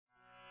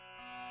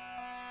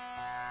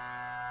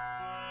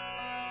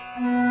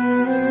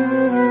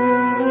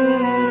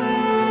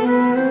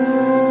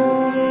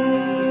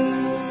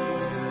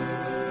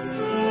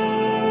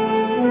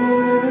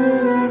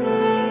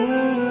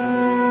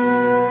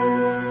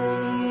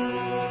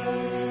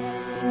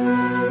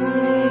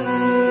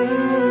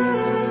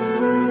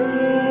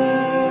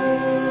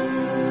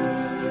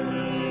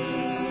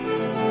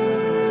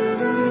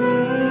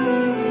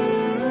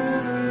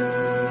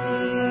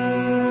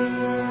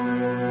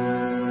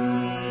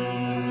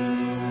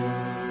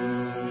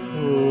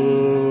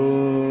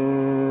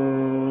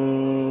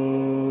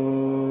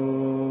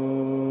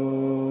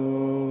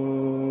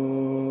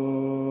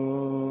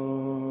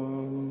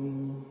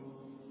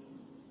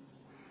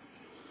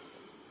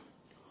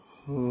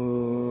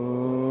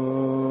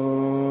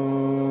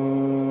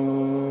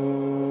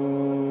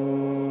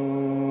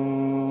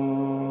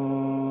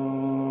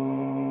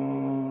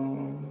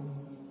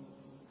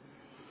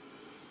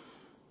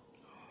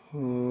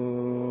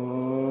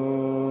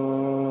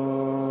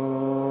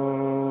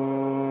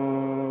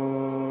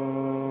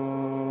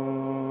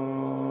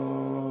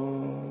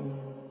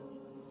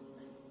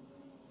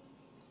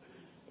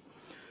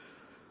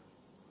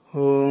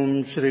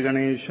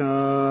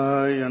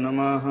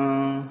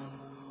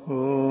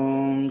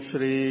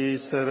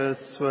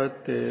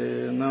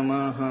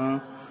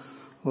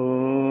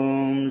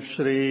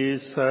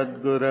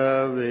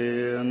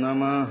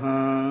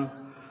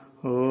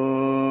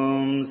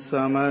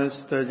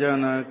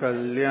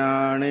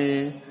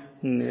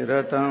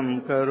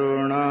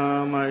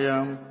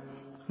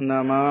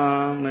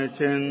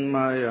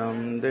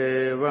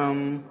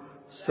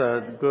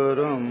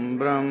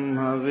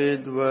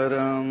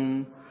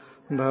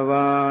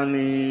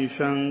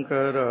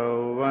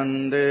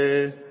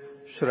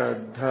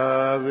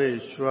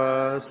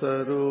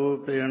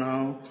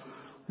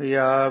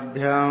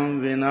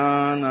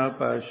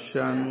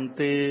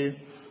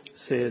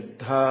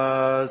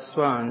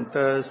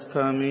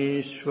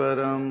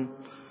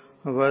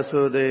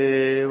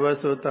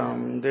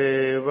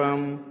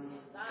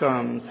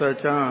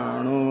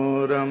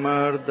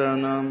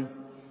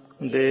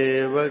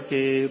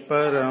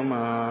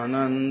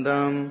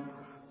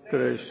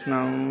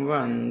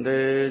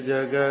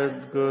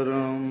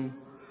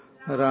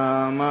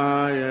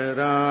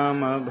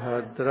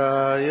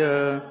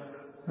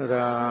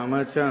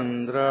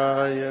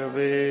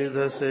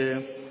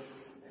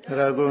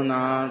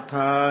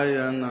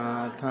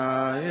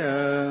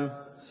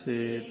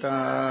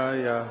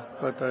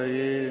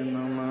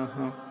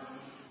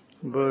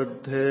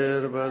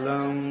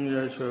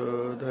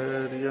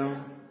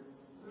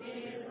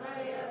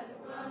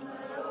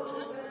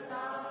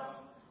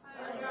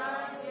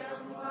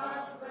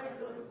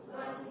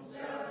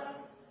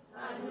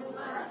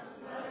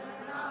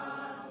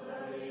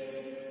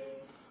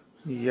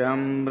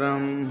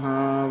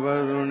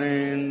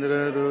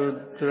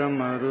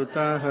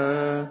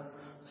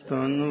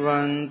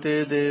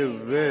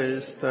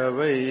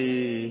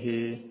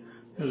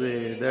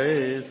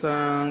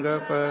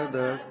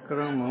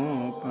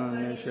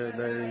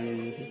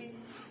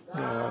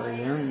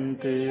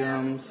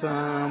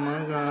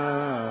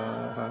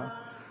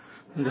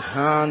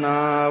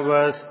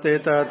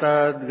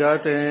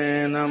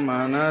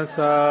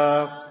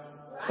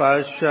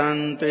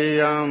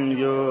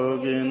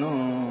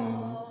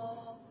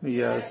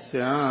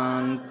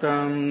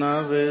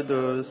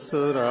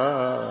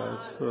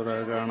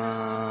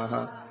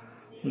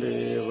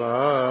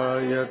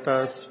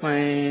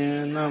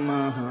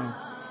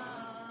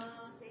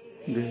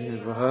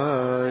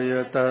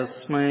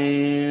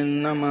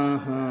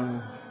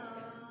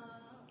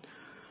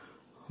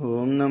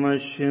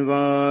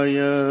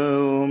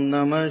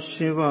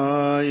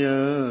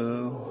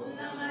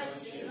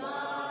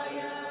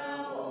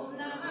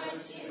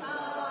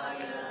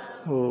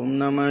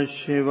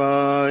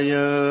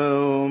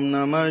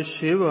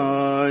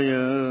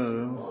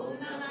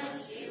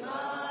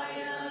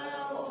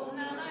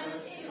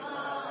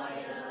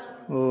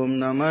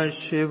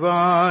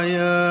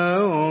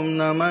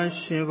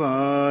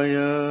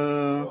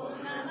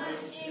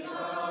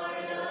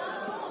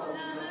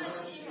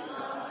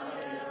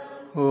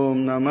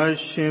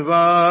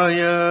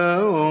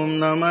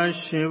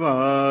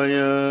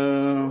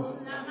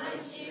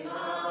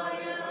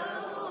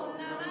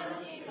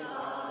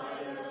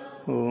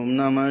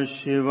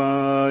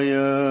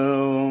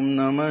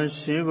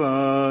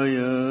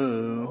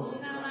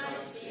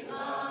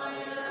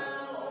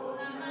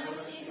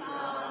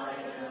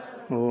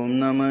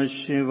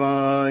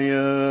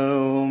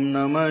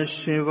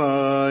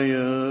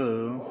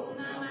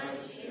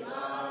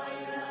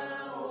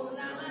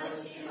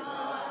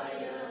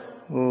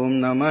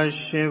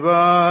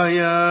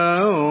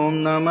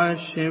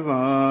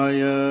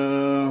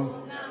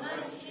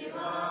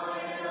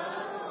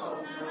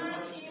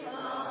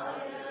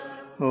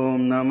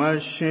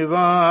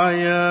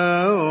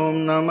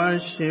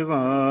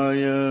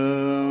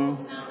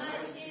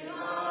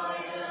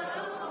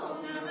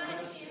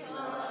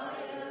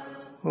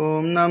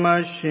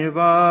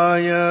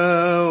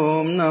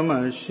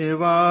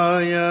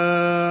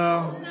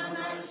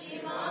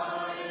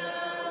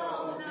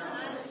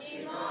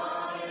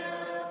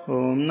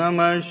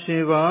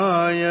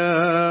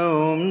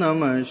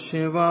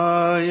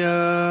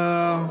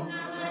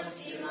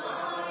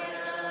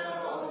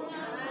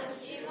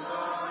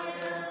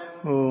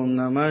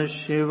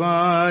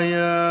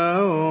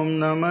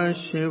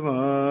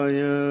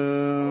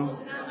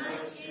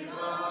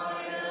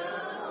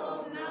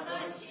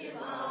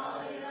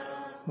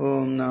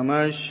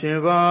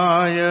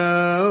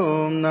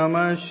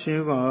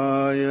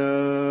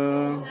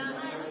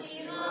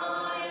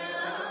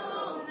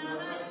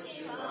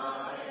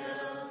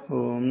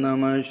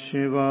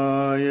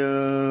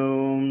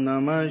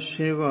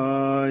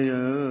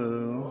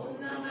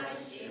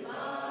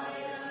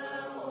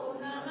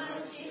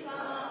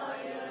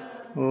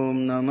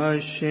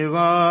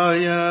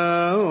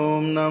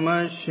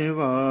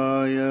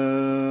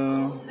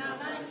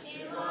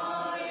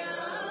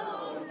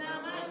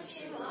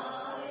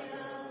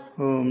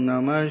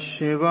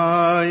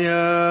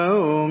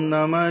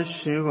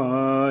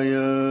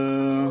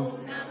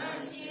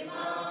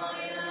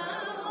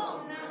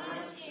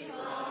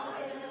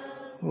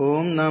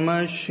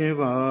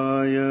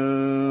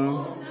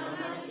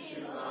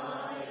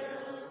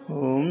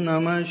Om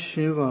Namah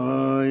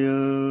Shivaya.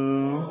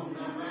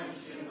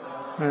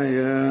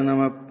 Haya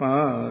Namah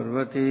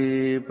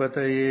Parvati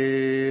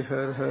Pataye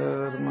Har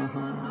Har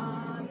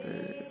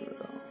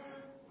Mahadeva.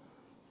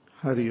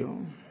 Hari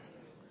Om.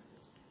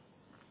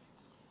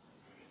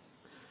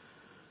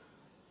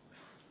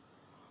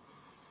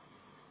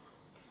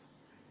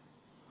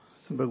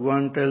 So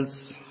Bhagavan tells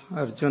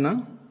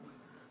Arjuna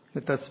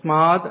that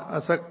tasmad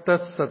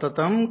asaktas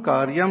satatam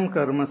karyam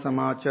karma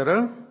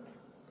samachara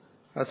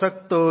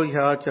asakto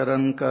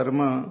hyacharan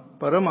karma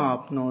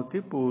paramapnoti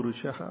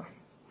purushaha.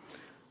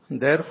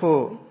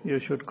 Therefore, you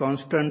should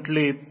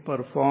constantly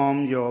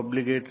perform your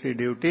obligatory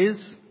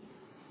duties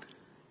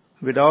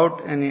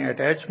without any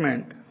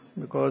attachment,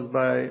 because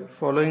by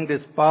following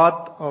this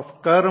path of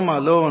karma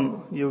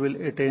alone, you will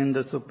attain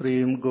the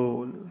supreme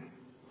goal.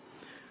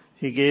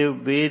 He gave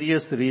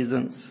various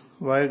reasons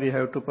why we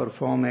have to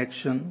perform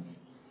action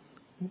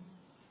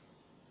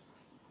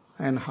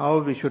and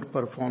how we should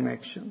perform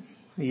action.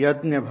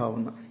 Yagna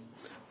bhavana.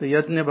 The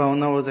yagna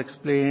bhavana was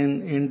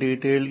explained in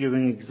detail,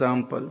 giving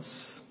examples.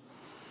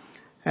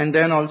 And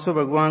then also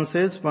Bhagavan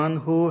says, one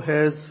who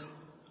has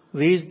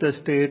reached the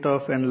state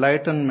of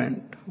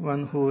enlightenment,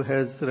 one who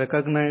has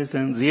recognized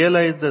and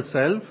realized the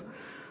self,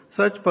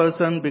 such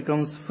person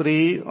becomes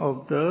free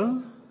of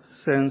the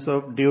sense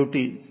of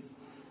duty.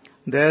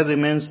 There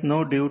remains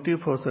no duty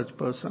for such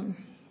person.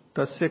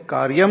 Tasya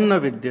karyam na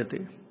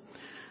vidyate.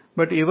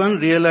 But even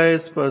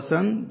realized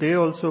person, they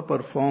also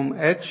perform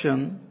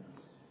action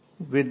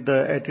with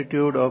the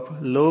attitude of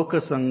loka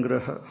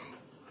sangraha,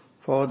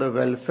 for the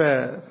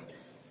welfare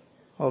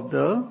of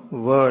the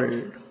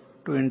world,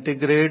 to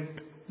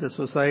integrate the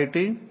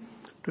society,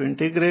 to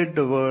integrate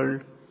the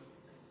world.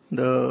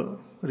 The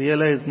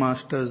realized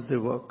masters, they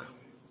work.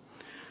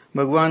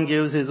 Bhagavan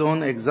gives his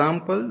own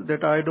example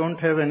that I don't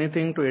have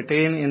anything to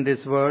attain in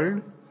this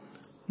world,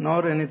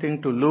 nor anything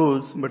to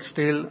lose, but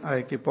still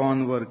I keep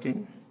on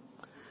working.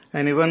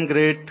 And even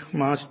great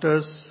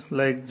masters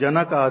like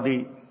Janak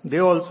Adi, they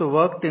also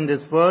worked in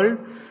this world.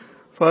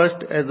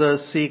 First as a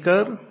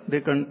seeker,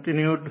 they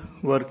continued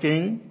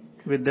working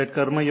with that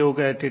karma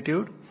yoga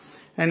attitude.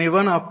 And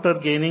even after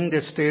gaining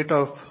the state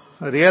of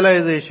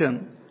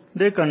realization,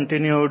 they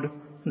continued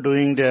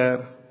doing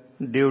their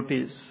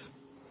duties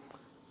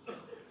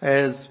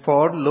as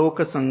for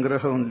loka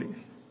sangraha only.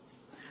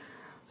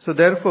 So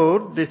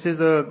therefore, this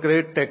is a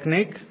great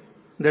technique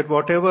that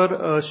whatever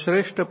a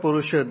Shrestha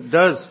Purusha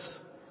does,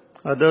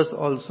 others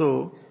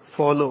also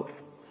follow.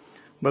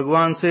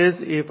 Bhagavan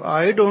says, if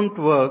I don't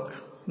work,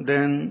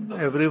 then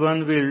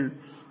everyone will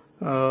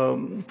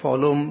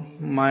follow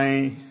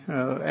my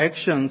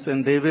actions,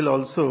 and they will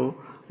also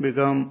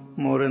become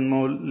more and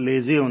more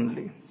lazy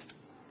only.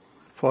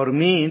 For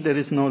me, there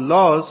is no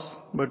loss,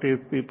 but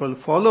if people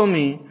follow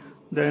me,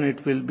 then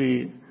it will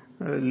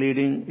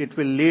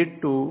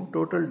lead to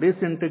total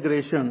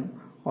disintegration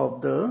of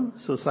the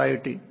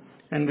society,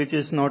 and which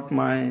is not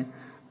my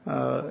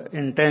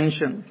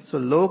intention. So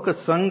loka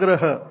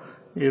sangraha,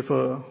 if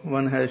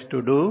one has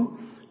to do,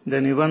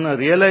 then even a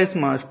realized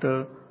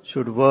master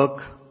should work,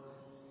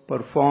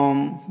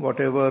 perform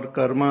whatever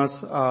karmas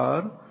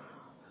are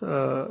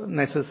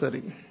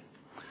necessary.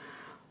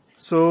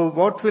 So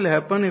what will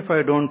happen if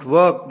I don't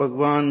work?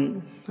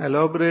 Bhagavan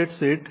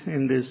elaborates it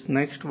in this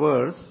next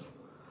verse,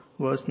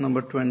 verse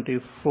number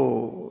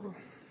 24.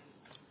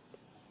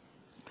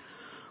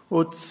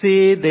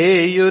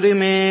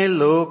 Utsideyurime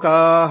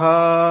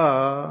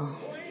lokaha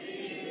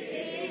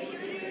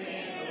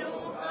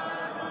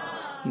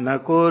na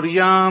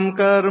kuryam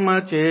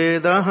karma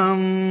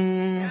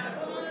chedaham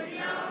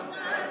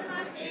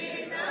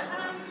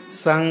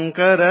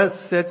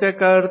sankarasya cha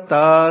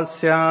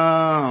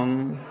kartasyam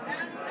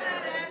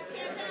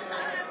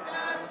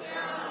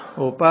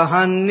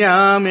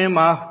upahanyami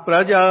mah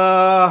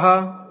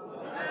prajaha.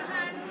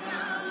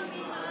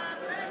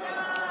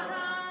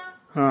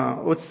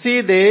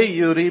 Utside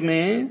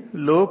yurime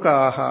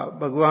lokaha.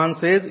 Bhagavan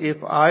says,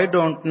 if I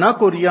don't, na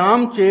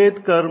kuryam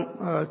ched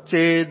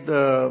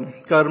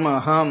karma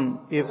ham,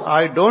 if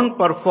I don't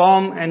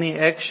perform any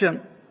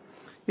action,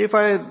 if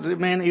I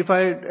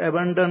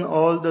abandon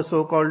all the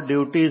so-called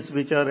duties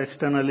which are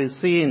externally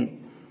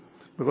seen,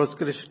 because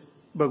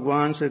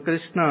Bhagavan Shri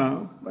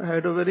Krishna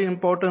had a very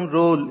important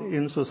role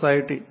in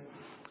society.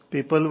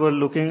 People were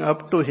looking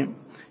up to him.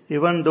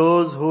 Even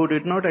those who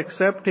did not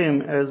accept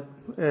him as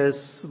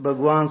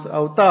Bhagavan's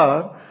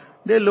avatar,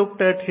 they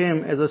looked at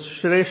him as a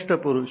Shrestha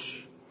Purush.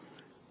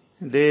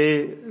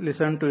 They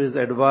listened to his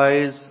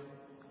advice.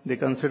 They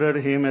considered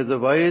him as a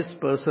wise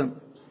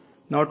person.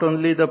 Not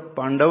only the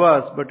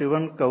Pandavas, but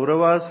even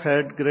Kauravas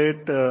had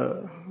great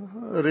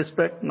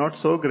respect, not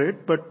so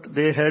great, but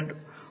they had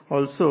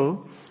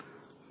also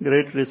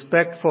great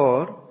respect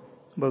for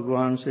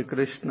Bhagavan Shri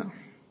Krishna.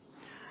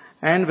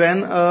 And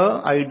when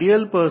an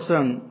ideal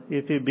person,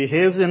 if he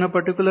behaves in a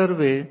particular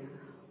way,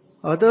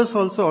 others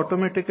also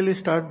automatically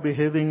start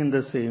behaving in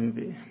the same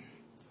way.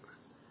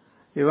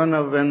 Even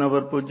when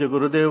our Pujya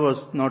Gurudev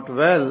was not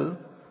well,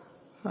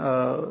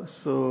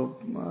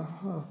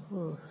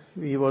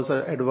 he was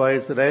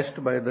advised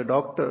rest by the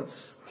doctors.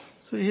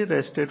 So he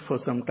rested for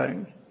some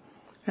time.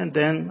 And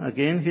then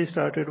again he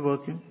started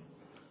working.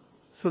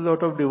 So a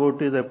lot of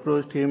devotees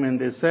approached him and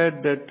they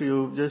said that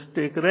you just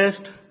take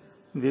rest,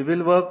 we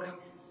will work.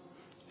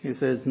 He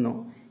says,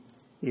 no.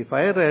 If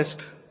I rest,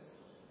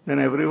 then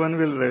everyone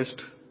will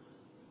rest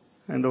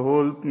and the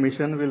whole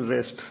mission will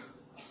rest.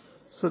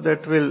 So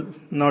that will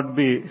not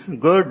be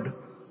good.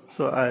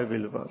 So I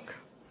will work.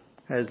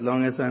 As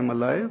long as I am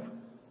alive,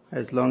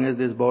 as long as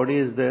this body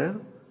is there,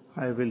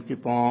 I will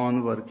keep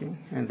on working.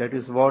 And that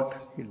is what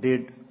he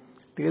did.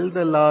 Till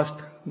the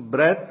last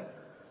breath,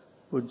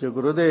 Pujya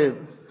Gurudev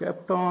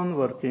kept on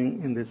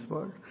working in this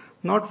world.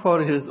 Not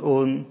for his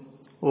own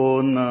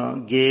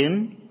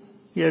gain.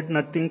 He had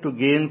nothing to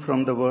gain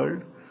from the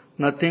world,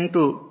 nothing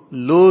to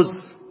lose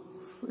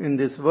in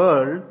this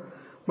world,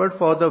 but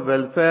for the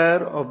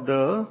welfare of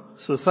the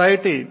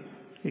society,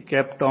 he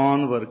kept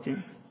on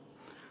working.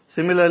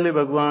 Similarly,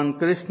 Bhagavan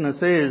Krishna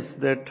says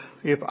that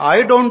if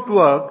I don't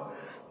work,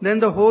 then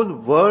the whole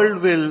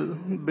world will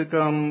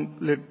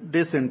become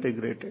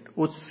disintegrated.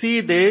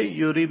 Utside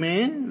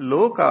yurime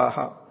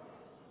lokaha.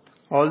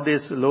 All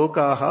these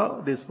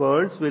lokaha, these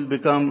worlds will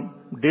become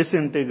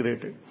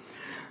disintegrated.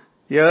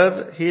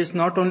 Here he is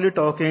not only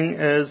talking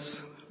as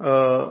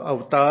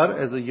avatar,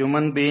 as a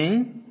human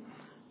being,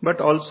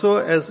 but also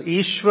as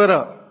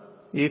Ishvara.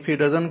 If he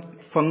doesn't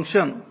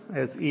function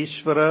as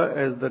Ishvara,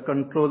 as the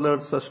controller,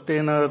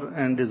 sustainer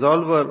and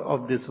dissolver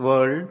of this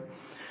world,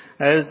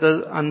 as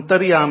the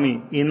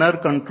Antaryami, inner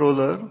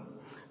controller,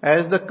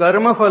 as the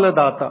Karma Phala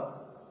Data.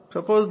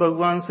 Suppose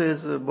Bhagwan says,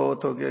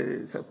 बहुत हो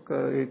गया,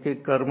 सबका एक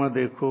एक कर्म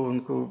देखो,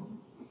 उनको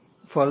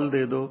फल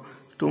दे दो.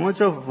 Too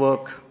much of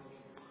work.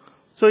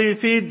 So if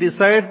he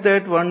decides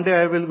that one day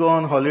I will go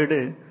on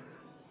holiday,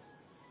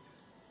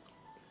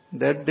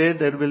 that day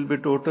there will be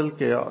total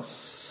chaos,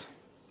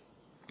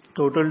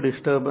 total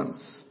disturbance.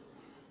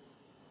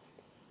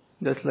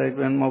 Just like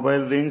when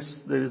mobile rings,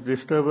 there is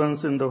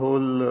disturbance in the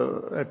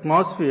whole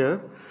atmosphere.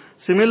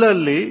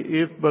 Similarly,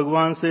 if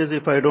Bhagavan says,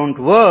 if I don't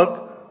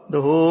work,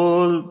 the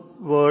whole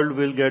world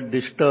will get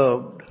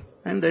disturbed.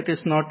 And that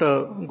is not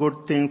a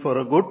good thing for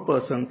a good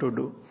person to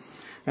do.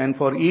 And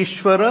for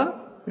Ishvara,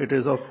 it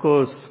is of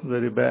course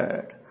very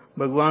bad.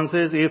 Bhagavan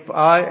says, if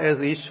I as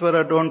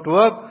Ishvara don't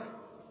work,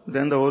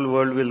 then the whole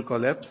world will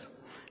collapse.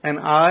 And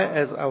I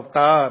as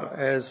avatar,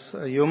 as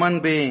a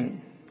human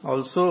being,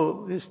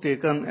 also is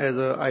taken as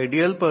an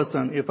ideal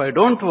person. If I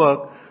don't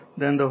work,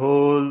 then the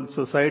whole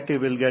society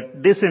will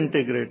get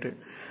disintegrated.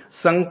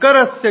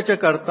 Sankarasya cha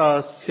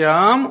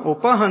kartasyam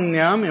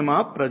upahanyam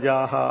ima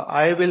prajaha.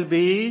 I will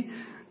be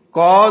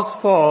cause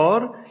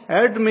for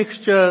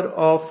admixture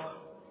of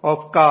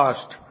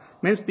caste.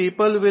 Means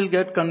people will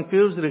get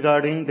confused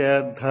regarding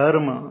their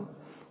dharma.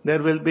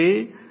 There will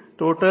be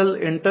total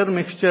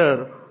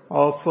intermixture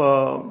of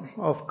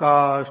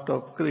caste,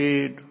 of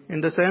creed.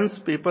 In the sense,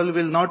 people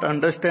will not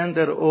understand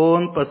their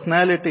own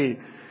personality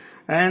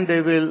and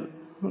they will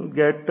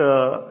get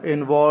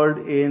involved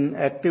in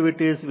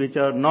activities which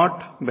are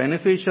not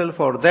beneficial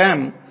for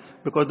them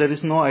because there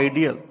is no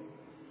ideal.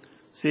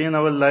 See, in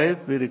our life,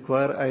 we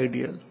require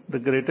ideal. The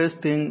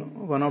greatest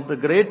thing, one of the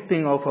great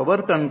thing of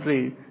our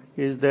country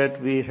is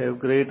that we have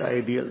great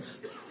ideals.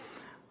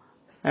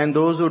 And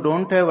those who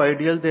don't have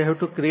ideals, they have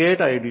to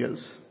create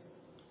ideals.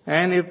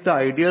 And if the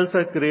ideals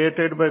are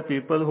created by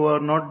people who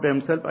are not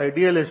themselves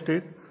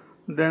idealistic,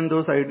 then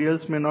those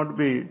ideals may not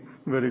be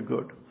very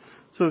good.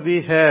 So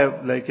we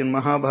have, like in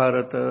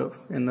Mahabharata,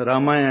 in the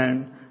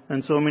Ramayana,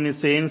 and so many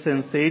saints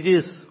and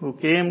sages who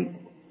came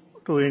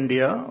to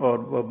India or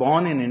were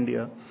born in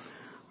India,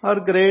 are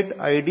great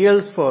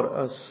ideals for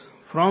us.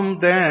 From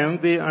them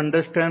we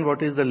understand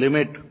what is the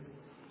limit,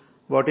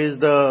 what is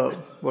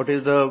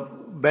the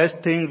best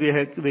thing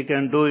we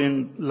can do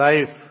in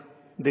life.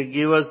 They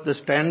give us the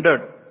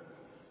standard.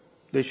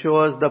 They show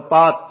us the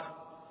path.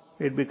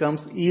 It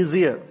becomes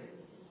easier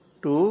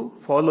to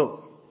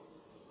follow.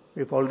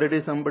 If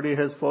already somebody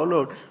has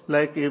followed,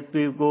 like if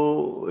we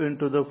go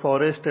into the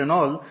forest and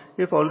all,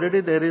 if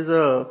already there is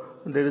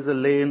a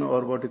lane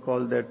or what you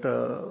call that,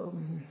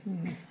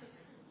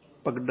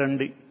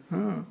 pagdandi,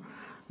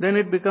 then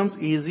it becomes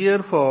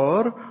easier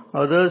for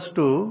others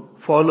to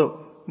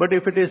follow. But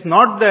if it is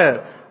not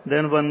there,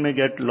 then one may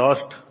get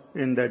lost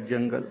in that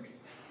jungle.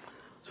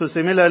 So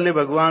similarly,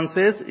 Bhagavan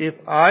says, if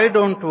I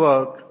don't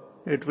work,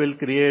 it will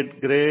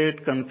create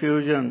great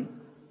confusion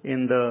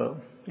in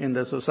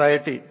the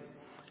society,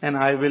 and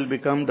I will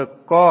become the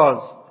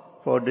cause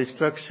for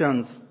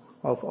destructions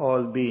of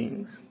all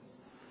beings.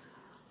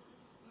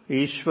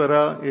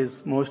 Ishvara is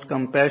most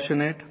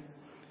compassionate.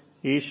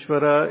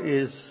 Ishvara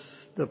is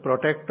the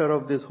protector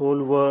of this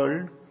whole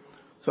world.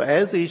 So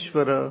as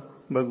Ishvara,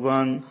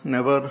 Bhagavan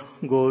never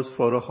goes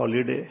for a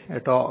holiday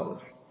at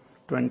all.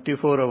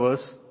 24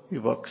 hours he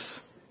works.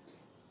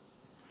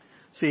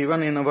 See,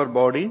 even in our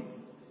body,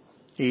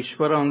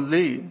 Ishvara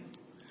only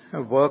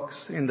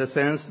works in the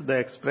sense the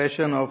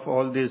expression of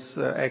all this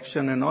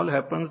action and all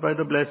happens by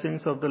the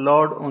blessings of the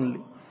Lord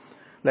only.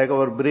 Like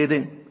our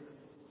breathing,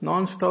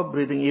 non-stop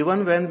breathing.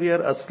 Even when we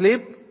are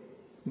asleep,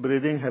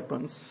 breathing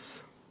happens.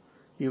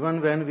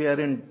 Even when we are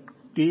in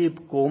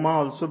deep coma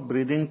also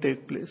breathing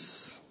take place.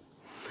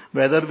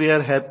 Whether we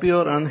are happy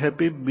or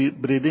unhappy,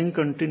 breathing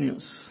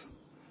continues.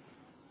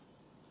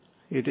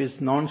 It is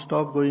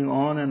non-stop going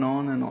on and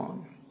on and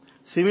on.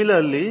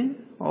 Similarly,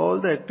 all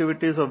the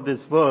activities of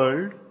this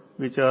world,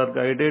 which are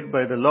guided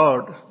by the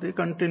Lord, they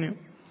continue.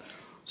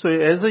 So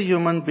as a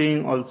human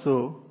being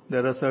also,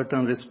 there are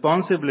certain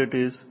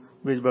responsibilities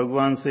which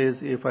Bhagavan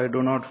says, if I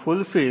do not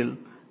fulfill,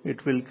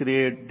 it will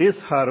create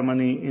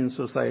disharmony in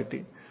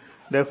society.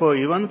 Therefore,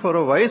 even for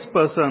a wise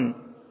person,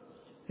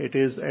 it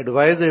is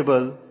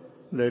advisable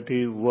that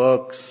he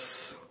works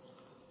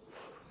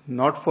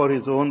not for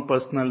his own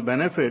personal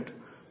benefit,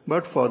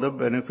 but for the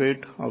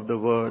benefit of the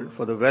world,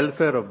 for the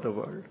welfare of the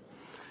world.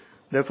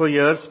 Therefore,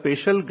 here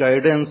special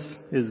guidance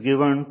is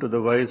given to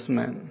the wise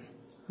man.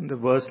 In the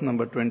verse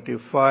number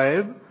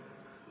 25,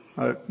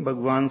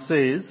 Bhagavan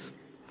says,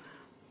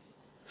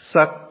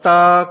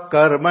 Sakta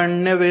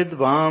karmanya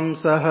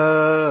vidvamsaha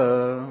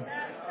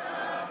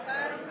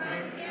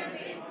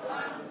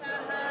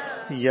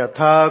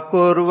yatha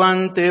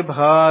kurvanti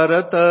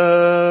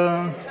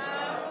bharata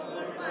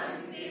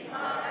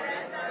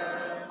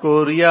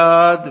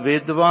kuryad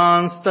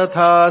vidvans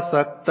tatha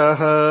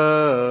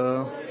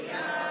saktah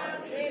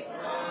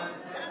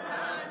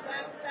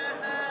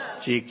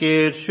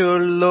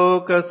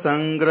chikirshulloka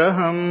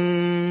sangraham.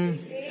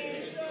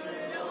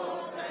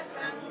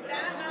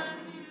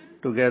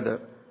 Together.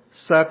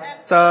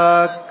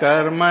 Sakta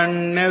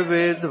karmanya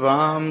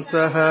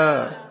vidvamsaha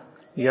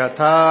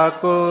yatha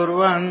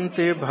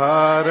kurvanti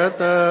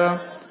bharata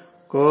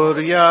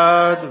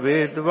kuryad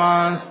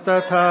vidvans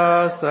tatha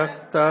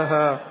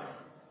saktah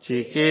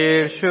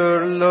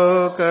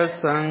chikirshulloka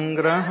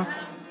sangraham.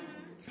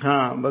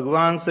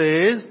 Bhagavan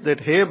says that,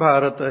 hey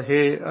Bharata,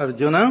 hey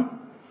Arjuna,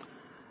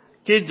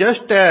 कि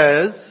just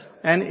as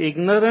an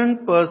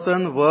ignorant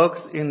person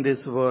works in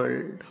this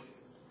world,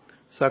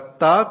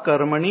 sakta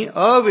karmani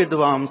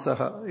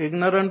avidvamsaha.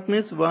 Ignorant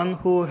means one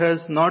who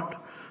has not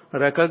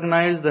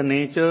recognized the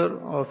nature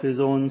of his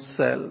own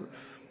self.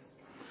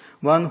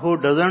 One who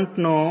doesn't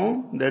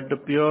know that the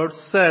pure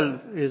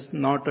self is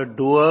not a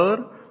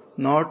doer,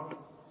 not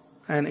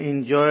an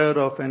enjoyer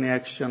of any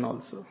action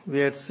also. We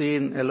had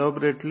seen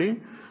elaborately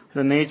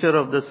the nature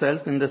of the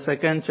self in the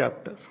second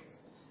chapter.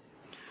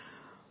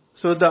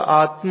 So the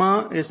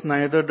Atma is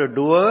neither the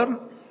doer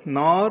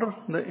nor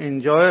the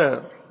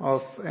enjoyer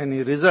of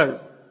any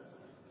result.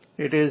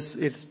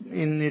 It's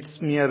in its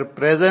mere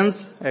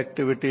presence,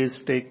 activities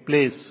take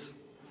place.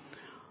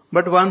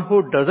 But one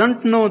who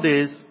doesn't know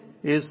this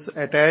is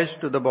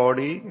attached to the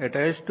body,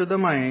 attached to the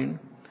mind,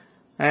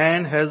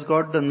 and has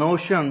got the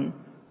notion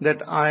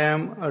that I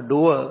am a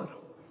doer,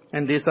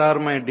 and these are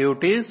my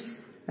duties,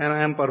 and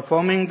I am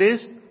performing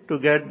this to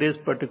get this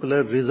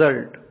particular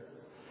result.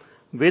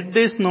 With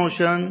this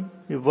notion,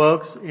 he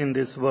works in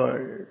this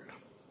world.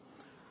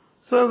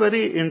 So a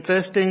very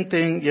interesting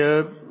thing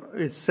here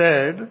is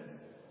said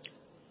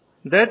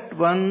that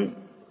one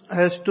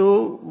has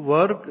to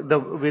work, the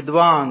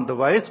vidwan, the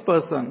wise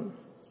person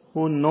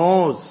who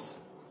knows,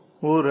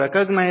 who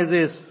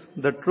recognizes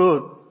the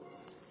truth,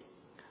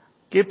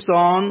 keeps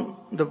on,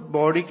 the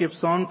body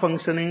keeps on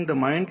functioning, the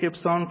mind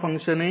keeps on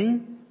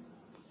functioning.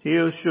 He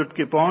should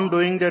keep on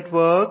doing that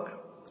work.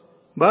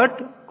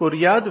 But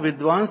kuryad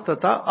vidvans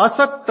tata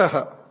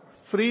asaktah,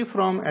 free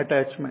from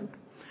attachment.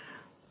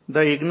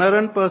 The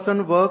ignorant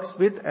person works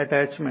with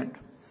attachment.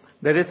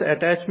 There is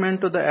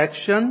attachment to the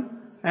action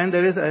and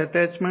there is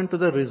attachment to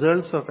the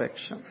results of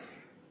action.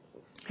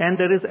 And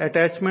there is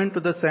attachment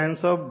to the sense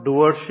of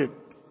doership.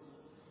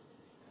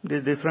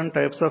 These different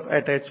types of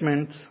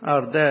attachments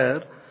are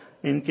there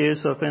in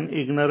case of an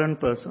ignorant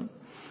person.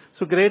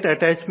 So great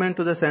attachment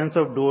to the sense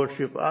of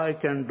doership. I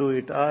can do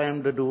it. I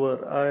am the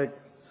doer.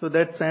 So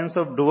that sense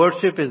of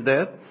doership is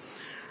there.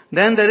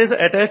 Then there is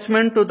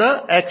attachment to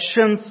the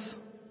actions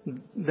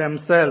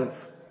themselves.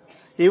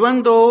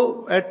 Even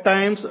though at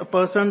times a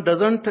person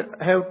doesn't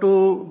have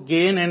to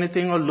gain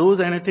anything or lose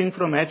anything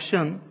from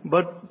action,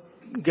 but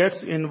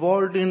gets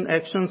involved in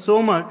action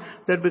so much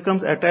that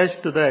becomes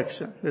attached to the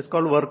action. It's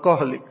called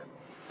workaholic.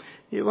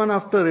 Even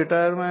after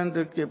retirement,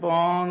 they keep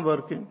on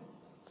working.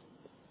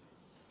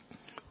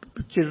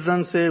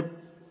 Children say,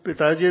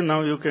 Pitaji,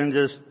 now you can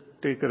just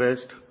take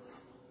rest.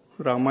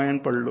 Ramayan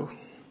पढ़ लो,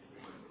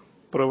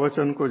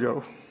 प्रवचन को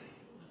जाओ.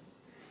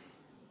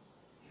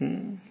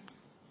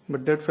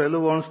 But that fellow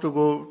wants to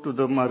go to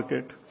the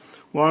market,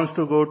 wants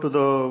to go to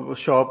the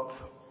shop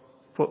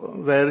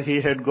where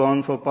he had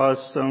gone for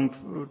past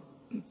some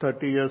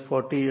 30 years,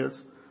 40 years,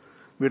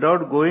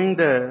 without going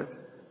there,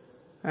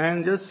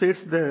 and just sits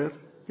there,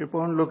 keep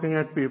on looking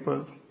at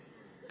people,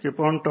 keep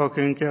on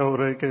talking, क्या हो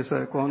रहा है, कैसा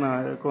है, कौन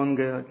आया, कौन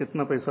गया,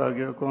 कितना पैसा आ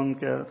गया, कौन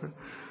क्या.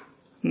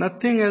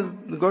 Nothing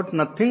has got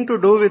nothing to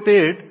do with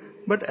it,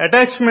 but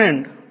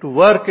attachment to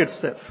work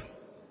itself.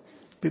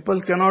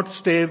 People cannot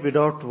stay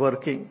without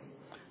working.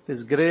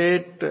 This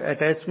great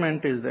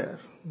attachment is there.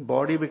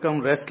 Body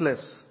becomes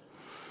restless.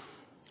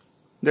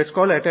 That's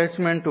called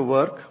attachment to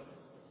work.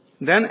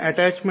 Then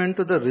attachment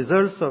to the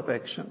results of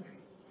action.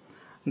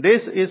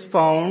 This is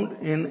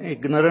found in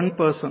ignorant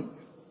person.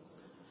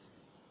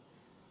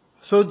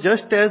 So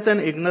just as an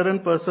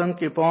ignorant person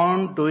keep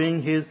on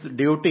doing his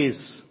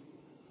duties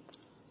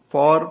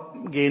for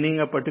gaining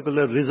a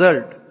particular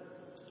result,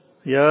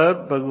 here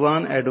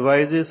Bhagavan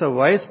advises a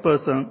wise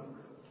person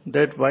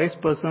that wise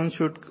person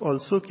should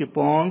also keep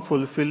on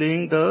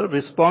fulfilling the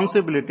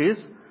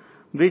responsibilities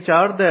which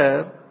are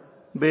there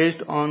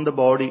based on the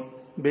body,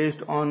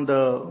 based on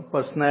the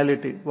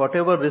personality.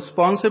 Whatever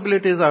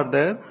responsibilities are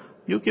there,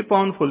 you keep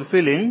on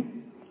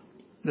fulfilling.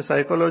 The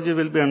psychology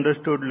will be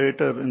understood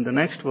later in the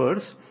next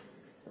verse.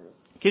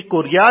 कि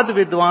कुर्याद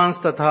विद्वांस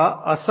तथा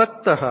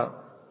असक्तः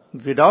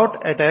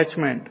without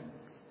attachment.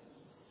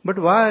 But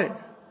why?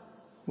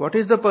 What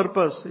is the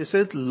purpose? It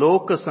says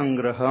loka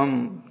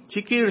sangraham.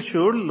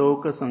 Chikirshur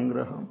loka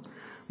sangraham.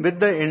 With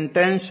the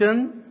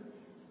intention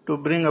to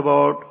bring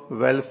about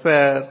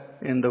welfare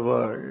in the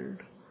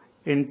world.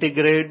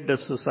 Integrate the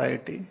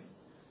society.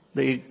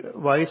 The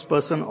wise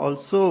person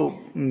also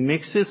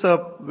mixes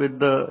up with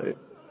the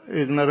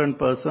ignorant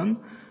person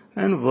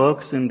and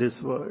works in this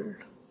world.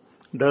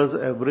 Does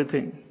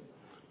everything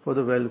for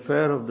the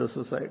welfare of the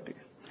society.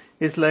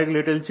 It's like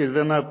little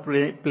children are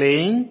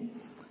playing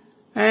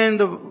and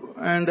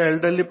the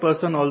elderly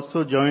person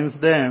also joins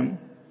them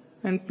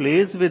and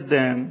plays with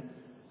them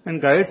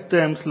and guides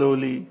them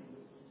slowly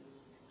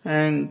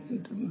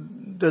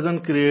and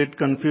doesn't create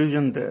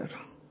confusion there.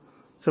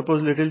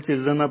 Suppose little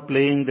children are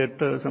playing that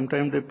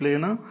sometimes they play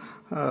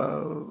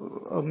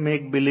a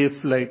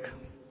make-believe like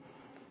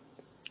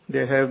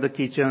they have the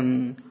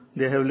kitchen,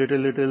 they have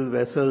little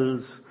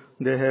vessels,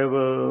 they have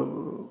a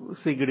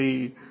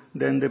sigri,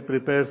 then they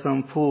prepare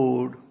some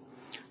food,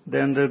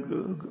 then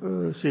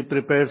she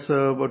prepares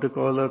a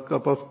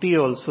cup of tea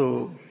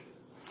also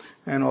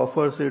and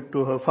offers it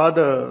to her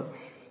father,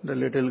 the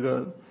little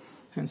girl,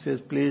 and says,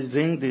 please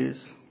drink this.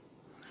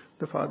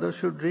 The father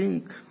should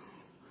drink.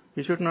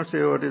 He should not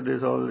say, what is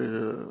this, all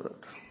this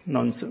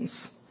nonsense.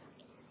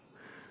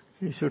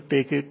 He should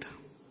take it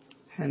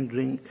and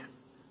drink.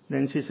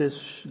 Then she says,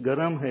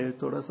 garam hai,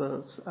 thoda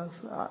sa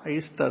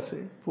aista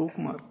se, phuk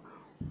mar.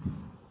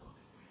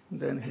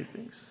 Then he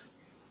drinks.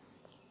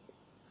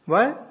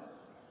 Why?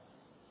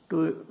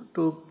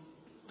 To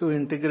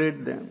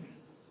integrate them,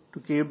 to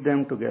keep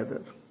them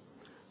together.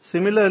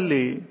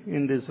 Similarly,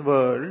 in this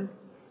world,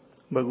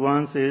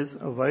 Bhagavan says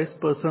a wise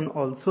person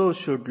also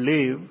should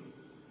live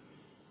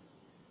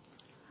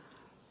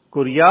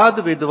kuryad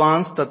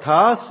vidvans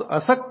tathas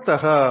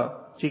asaktaha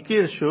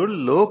chikirshur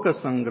loka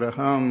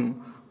sangraham,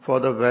 for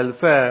the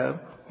welfare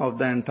of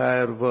the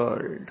entire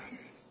world.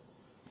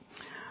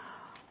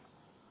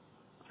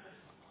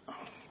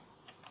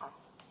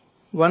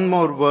 One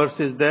more verse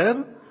is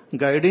there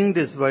guiding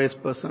this wise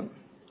person.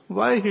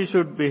 Why he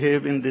should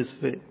behave in this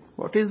way?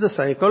 What is the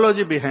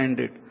psychology behind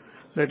it?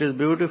 That is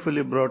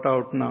beautifully brought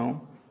out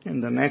now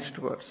in the next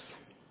verse.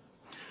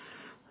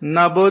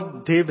 Na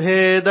buddhi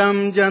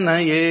bhedam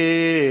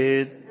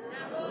janayet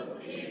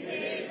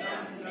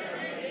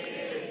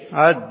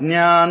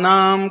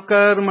ajnanam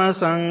karma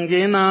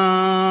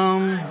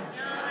sanginam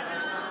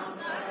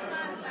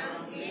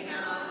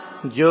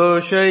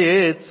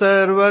joshayet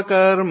sarva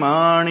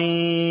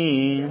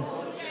karmani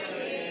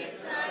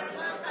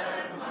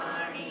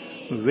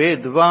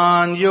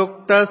vidvan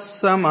yuktas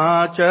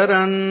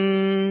samacharan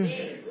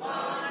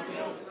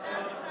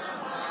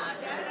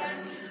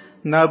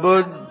na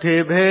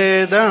buddhi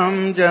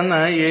bhedam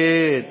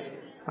janayet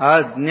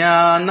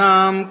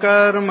ajnanam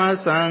karma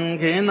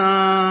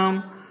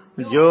sanghinam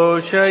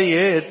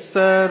joshayet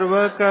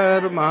sarva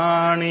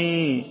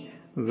karmani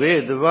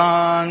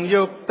vidvan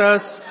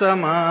yuktas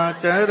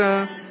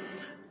samachara.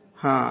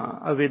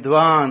 A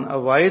vidwan, a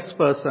wise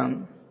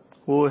person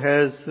who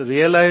has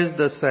realized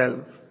the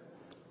self,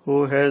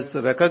 who has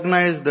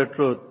recognized the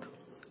truth,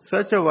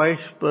 such a wise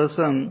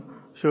person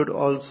should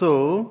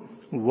also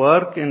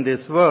work in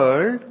this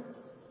world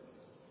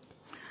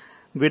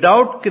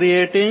without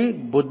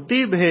creating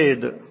buddhi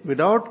bhed,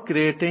 without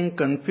creating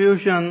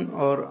confusion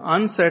or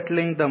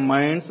unsettling the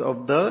minds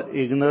of the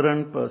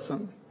ignorant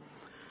person.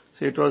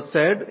 So it was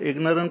said,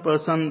 ignorant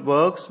person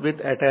works with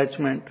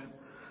attachment,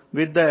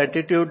 with the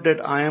attitude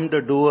that I am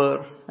the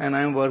doer and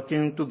I am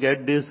working to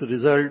get this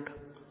result.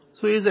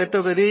 So he is at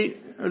a very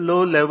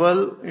low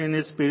level in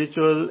his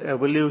spiritual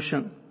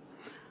evolution.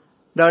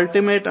 The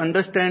ultimate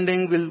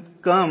understanding will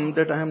come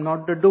that I am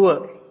not the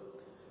doer.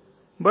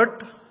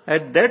 But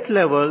at that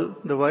level,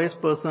 the wise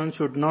person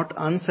should not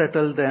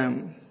unsettle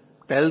them,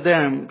 tell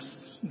them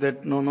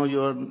that no,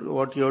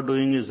 what you are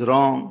doing is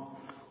wrong,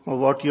 or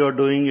what you are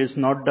doing is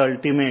not the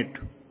ultimate.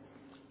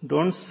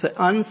 Don't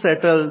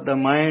unsettle the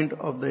mind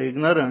of the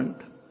ignorant,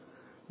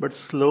 but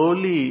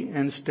slowly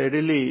and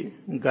steadily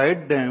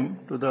guide them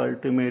to the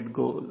ultimate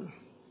goal.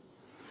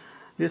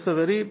 This is a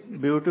very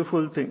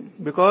beautiful thing,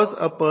 because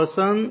a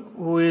person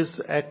who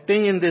is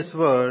acting in this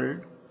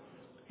world,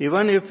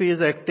 even if he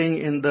is acting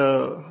in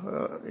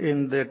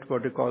that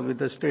with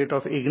the state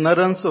of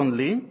ignorance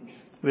only,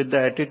 with the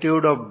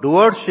attitude of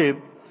doership,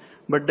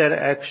 but their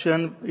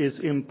action is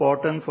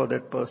important for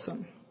that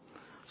person.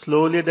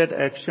 Slowly that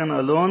action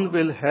alone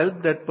will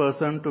help that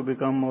person to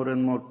become more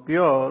and more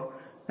pure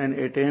and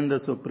attain the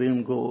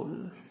supreme goal.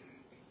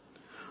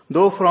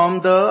 Though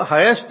from the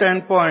highest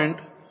standpoint,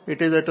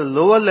 it is at a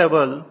lower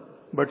level,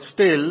 but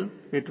still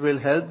it will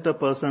help the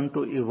person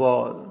to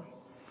evolve.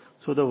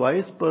 So the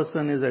wise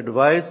person is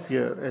advised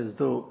here as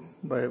though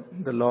by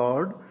the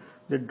Lord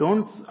that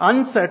don't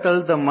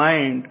unsettle the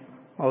mind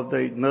of the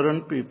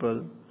ignorant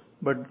people,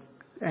 but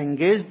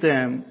engage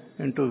them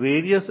into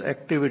various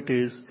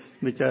activities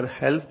which are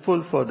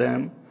helpful for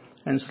them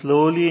and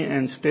slowly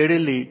and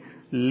steadily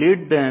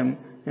lead them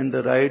in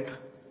the right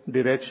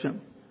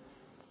direction.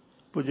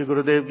 Pujya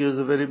Gurudev gives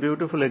a very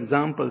beautiful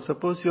example.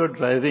 Suppose you are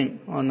driving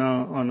on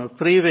a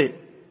freeway,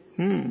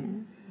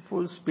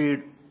 full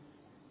speed.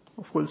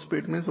 Full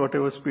speed means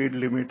whatever speed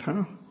limit,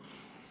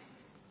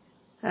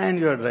 and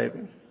you are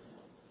driving.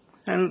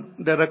 And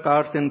there are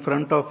cars in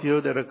front of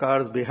you, there are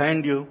cars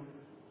behind you.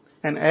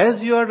 And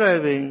as you are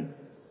driving,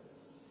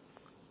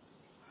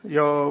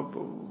 your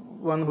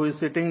one who is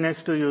sitting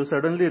next to you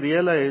suddenly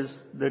realize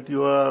that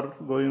you are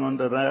going on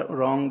the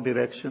wrong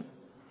direction.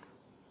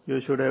 You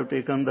should have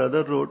taken the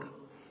other road.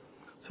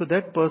 So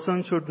that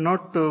person should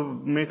not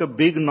make a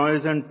big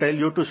noise and tell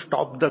you to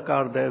stop the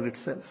car there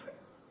itself.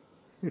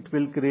 It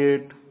will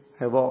create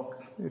havoc.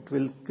 It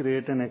will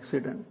create an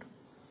accident.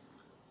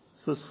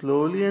 So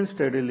slowly and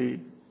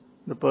steadily,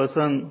 the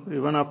person,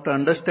 even after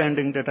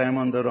understanding that I am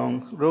on the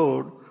wrong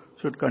road,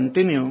 should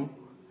continue,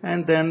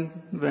 and then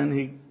when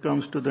he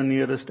comes to the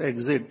nearest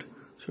exit,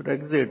 should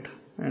exit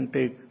and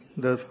take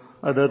the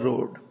other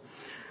road.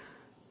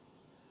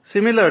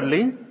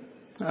 Similarly,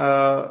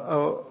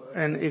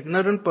 an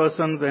ignorant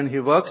person, when he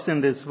works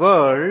in this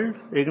world,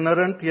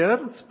 ignorant here,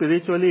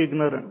 spiritually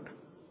ignorant.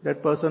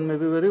 That person may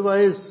be very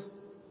wise,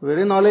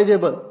 very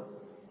knowledgeable,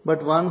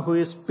 but one who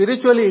is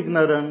spiritually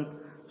ignorant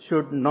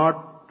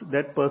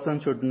that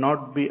person should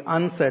not be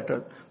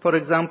unsettled. For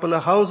example, a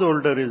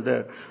householder is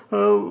there.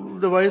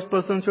 The wise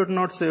person should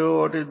not say,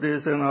 oh, what is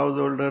this, and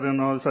householder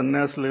and all,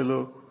 sannyas le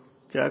lo,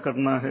 kya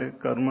karna hai,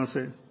 karma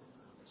se.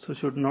 So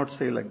should not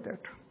say like that.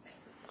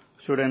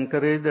 Should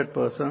encourage that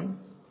person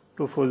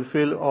to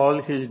fulfill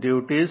all his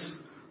duties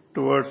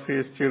towards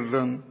his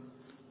children,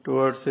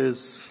 towards his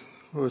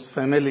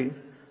family.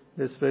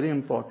 This is very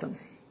important.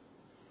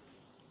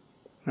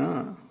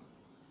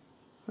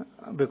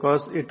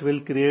 Because it will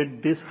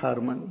create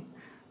disharmony.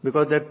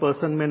 Because that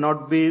person may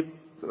not be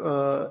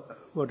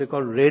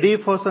ready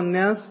for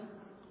sannyas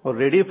or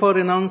ready for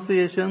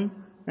renunciation,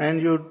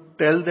 and you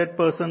tell that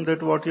person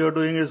that what you are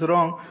doing is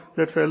wrong,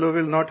 that fellow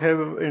will not have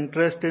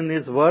interest in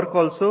his work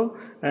also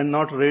and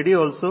not ready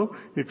also.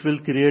 It will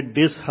create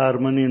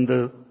disharmony in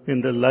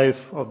the life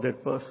of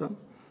that person.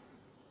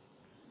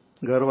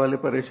 Ghar wale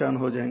pareshan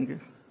ho jayenge.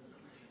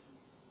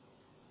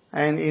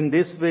 And in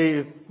this way,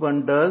 if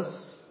one does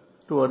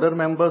to other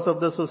members of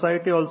the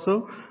society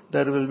also,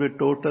 there will be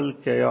total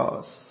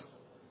chaos.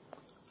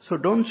 So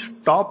don't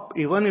stop,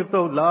 even if the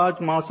large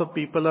mass of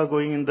people are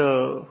going in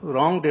the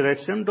wrong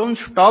direction, don't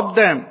stop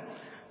them,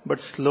 but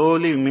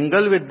slowly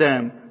mingle with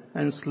them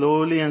and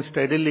slowly and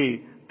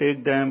steadily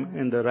take them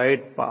in the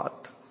right path.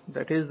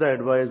 That is the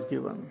advice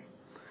given.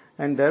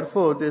 And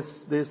therefore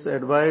this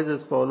advice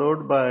is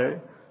followed by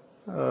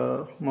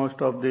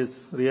most of these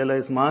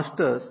realized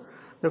masters.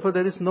 Therefore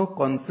there is no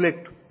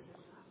conflict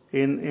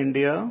in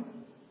India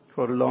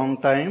for a long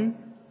time.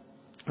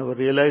 Our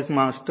realized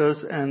masters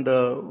and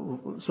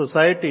the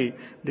society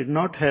did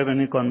not have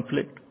any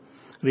conflict.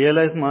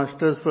 Realized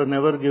masters were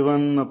never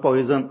given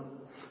poison.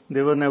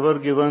 They were never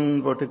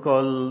given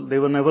they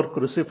were never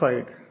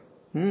crucified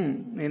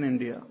in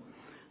India.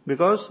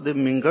 Because they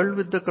mingled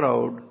with the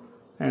crowd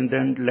and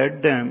then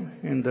led them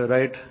in the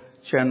right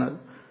channel.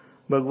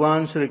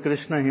 Bhagwan Shri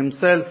Krishna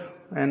himself,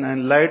 an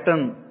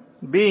enlightened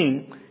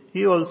being,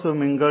 he also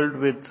mingled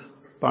with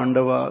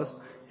Pandavas.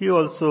 He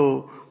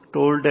also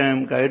told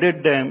them,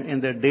 guided them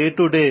in their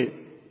day-to-day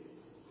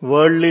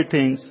worldly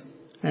things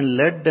and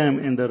led them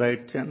in the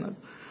right channel.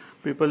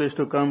 People used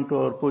to come to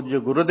our Pujya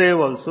Gurudev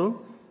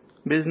also.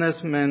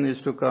 Businessmen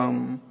used to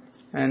come,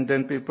 and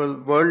then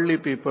worldly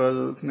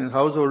people,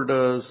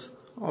 householders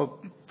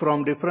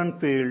from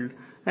different fields,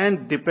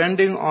 and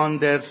depending on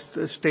their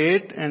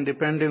state and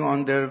depending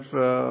on their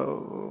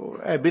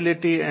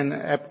ability and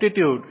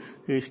aptitude,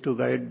 he used to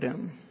guide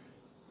them.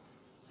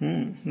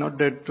 Not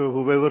that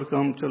whoever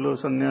comes, chalo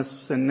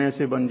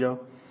sannyasi ban jao.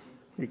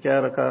 Ye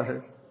kya rakha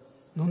hai?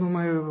 No,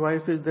 my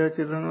wife is there,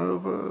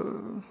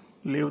 children,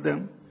 leave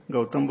them.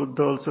 Gautam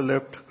Buddha also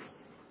left.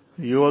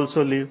 You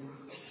also leave.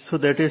 So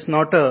that is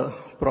not a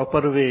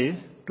proper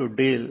way to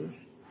deal.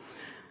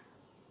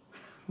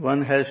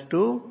 One has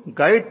to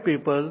guide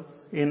people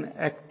in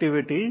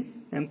activity,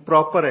 in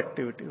proper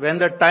activity. When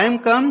the time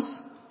comes,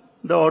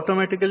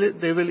 automatically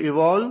they will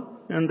evolve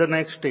in the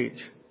next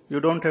stage. You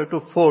don't have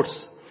to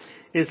force.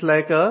 It's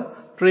like a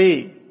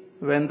tree.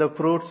 When the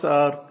fruits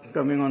are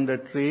coming on the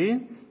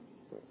tree,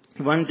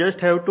 one just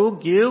have to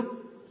give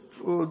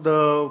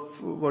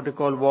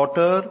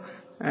water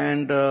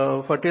and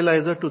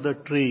fertilizer to the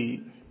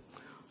tree.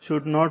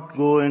 Should not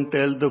go and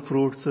tell the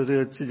fruits,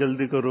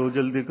 jaldi karo,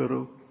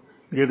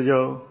 gir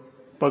jao,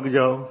 pag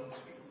jao.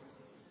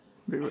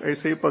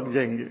 ऐसे ही पक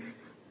जाएंगे.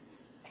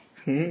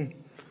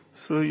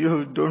 So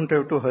you don't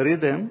have to hurry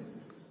them,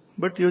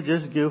 but you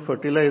just give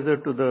fertilizer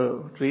to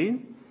the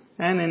tree,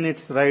 and in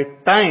its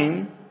right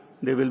time,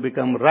 they will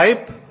become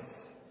ripe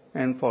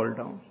and fall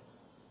down,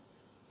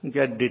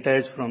 get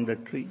detached from the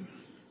tree.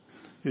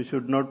 You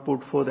should not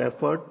put forth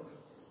effort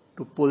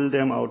to pull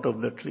them out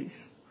of the tree.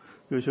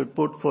 You should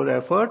put forth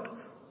effort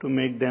to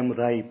make them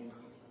ripe.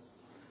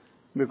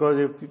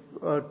 Because if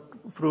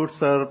fruits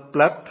are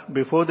plucked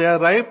before they are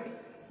ripe,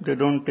 they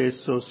don't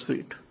taste so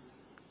sweet.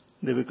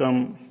 They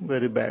become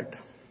very bad.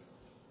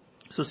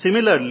 So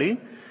similarly,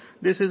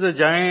 this is a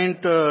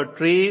giant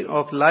tree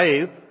of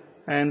life,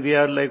 and we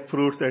are like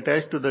fruits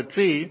attached to the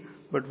tree,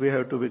 but we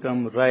have to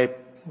become ripe.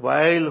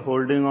 While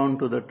holding on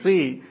to the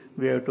tree,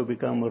 we have to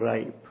become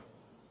ripe.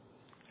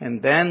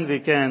 And then we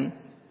can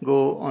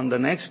go on the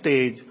next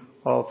stage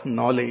of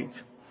knowledge.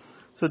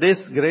 So this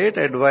great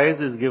advice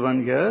is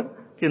given here,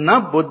 कि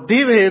न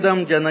बुद्धि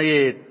भेदम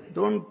जनयेत.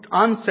 Don't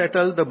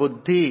unsettle the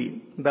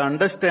buddhi, the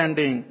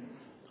understanding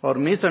or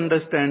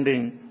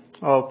misunderstanding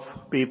of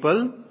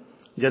people.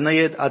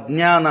 Janayet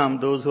ajnanam,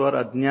 those who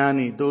are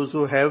ajnani, those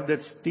who have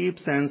that steep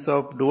sense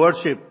of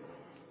doership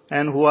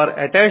and who are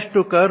attached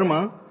to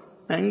karma,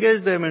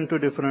 engage them into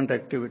different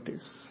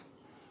activities.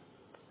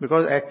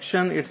 Because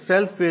action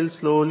itself will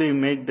slowly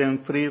make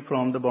them free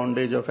from the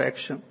bondage of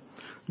action.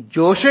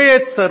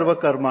 Joshayet sarva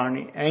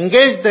karmani,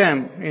 engage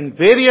them in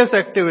various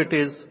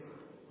activities.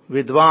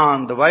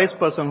 Vidwan, the wise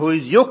person who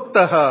is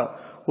yuktaha,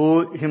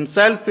 who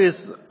himself is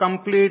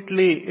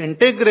completely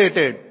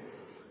integrated,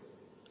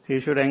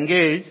 he should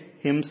engage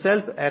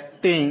himself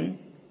acting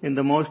in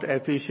the most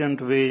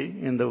efficient way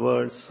in the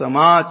world.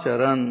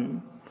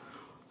 Samacharan.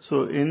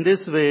 So in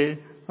this way,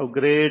 of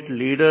great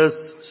leaders,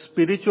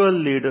 spiritual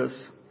leaders.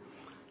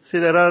 See,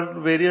 there are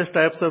various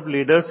types of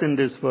leaders in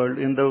this world.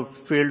 In the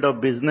field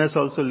of business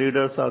also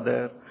leaders are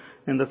there.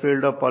 In the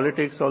field of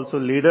politics also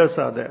leaders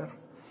are there.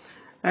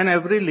 And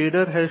every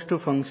leader has to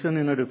function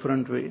in a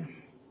different way.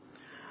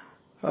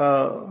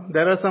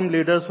 There are some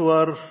leaders who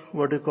are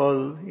what you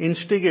call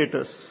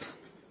instigators.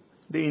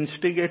 They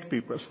instigate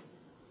people.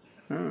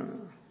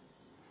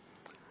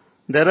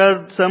 There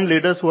are some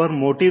leaders who are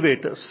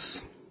motivators.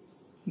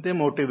 They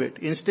motivate.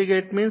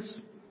 Instigate means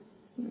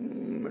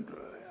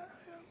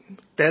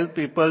tell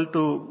people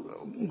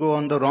to go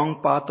on the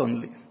wrong path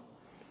only.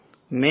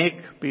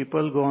 Make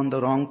people go on the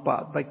wrong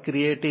path by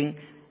creating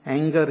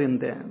anger in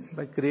them,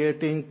 by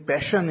creating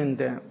passion in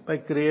them, by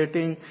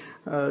creating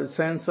a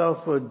sense of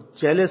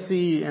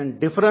jealousy and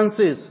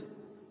differences.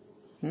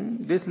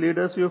 These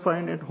leaders you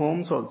find at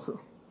homes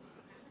also.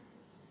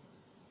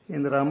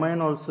 In the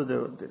Ramayana also there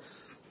was this.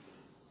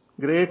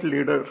 Great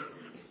leader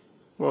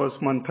was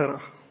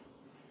Manthara.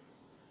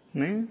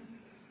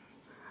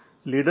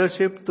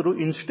 Leadership through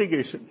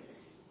instigation.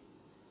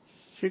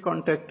 She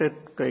contacted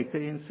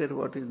Kaikeyi and said,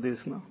 what is this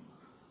now?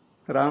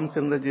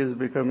 Ramchandra ji is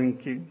becoming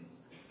king.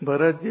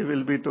 Bharat ji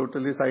will be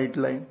totally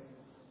sidelined.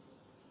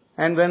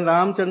 And when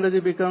Ramchandra ji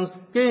becomes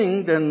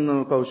king,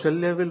 then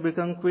Kaushalya will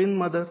become queen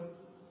mother.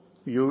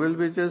 You will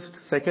be just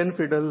second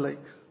fiddle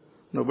like.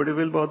 Nobody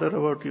will bother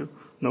about you.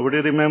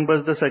 Nobody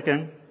remembers the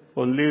second.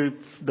 Only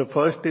the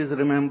first is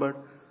remembered.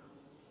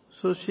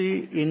 So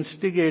she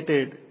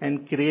instigated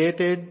and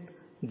created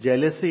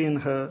jealousy in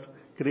her,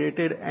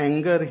 created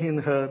anger in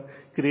her,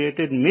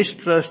 created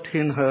mistrust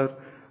in her,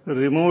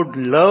 removed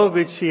love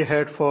which she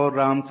had for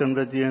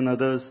Ramchandra ji and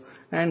others,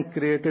 and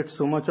created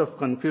so much of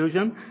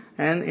confusion.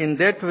 And in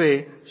that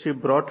way, she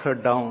brought her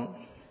down.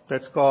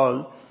 That's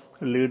called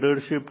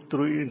leadership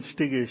through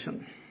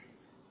instigation.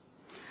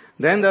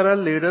 Then there are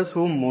leaders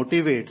who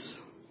motivates.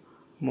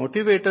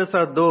 Motivators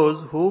are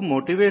those who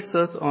motivates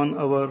us on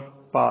our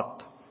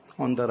path,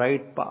 on the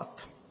right path.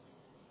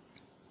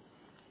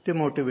 They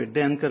motivate,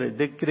 they encourage,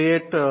 they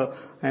create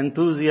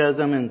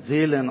enthusiasm and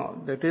zeal and all.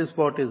 That is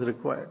what is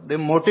required. They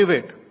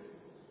motivate.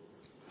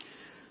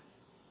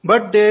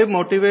 But they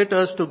motivate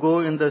us to go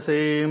in the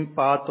same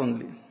path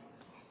only.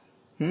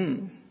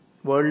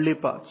 Worldly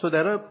path. So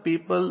there are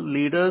people,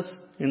 leaders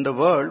in the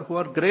world who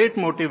are great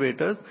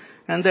motivators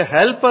and they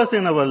help us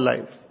in our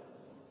life.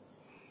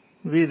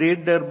 We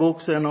read their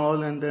books and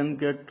all and then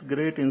get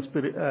great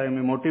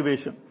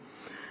motivation.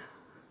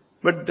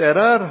 But there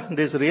are,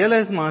 these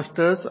realized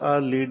masters are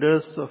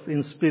leaders of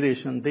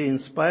inspiration. They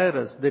inspire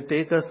us. They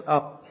take us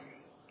up,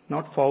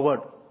 not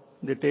forward.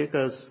 They take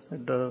us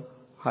at the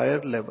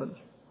higher level.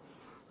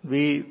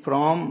 We,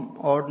 from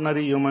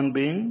ordinary human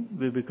being,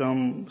 we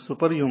become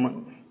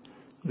superhuman.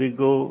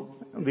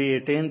 We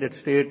attain that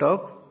state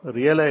of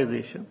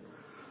realization.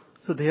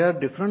 So they are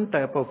different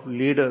type of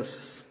leaders,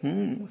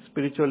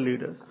 spiritual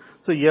leaders.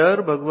 So here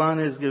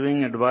Bhagavan is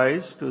giving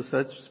advice to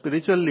such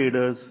spiritual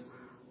leaders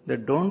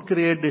that don't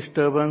create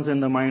disturbance in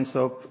the minds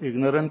of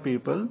ignorant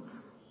people,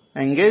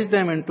 engage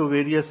them into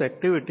various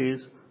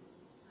activities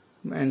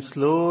and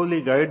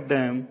slowly guide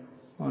them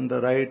on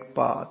the right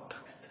path.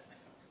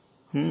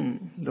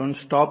 Don't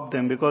stop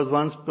them, because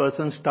once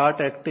person start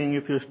acting,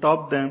 if you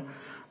stop them,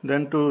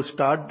 then to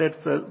start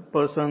that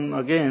person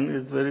again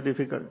is very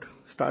difficult.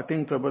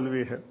 Starting trouble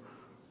we have.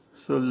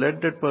 So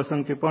let that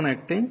person keep on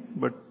acting,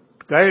 but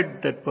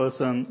guide that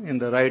person in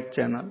the right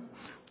channel.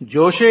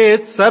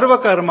 Joshet sarva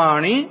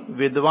karmani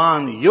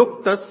vidvan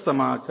yuktas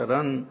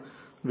samacharan.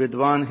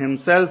 Vidvan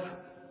himself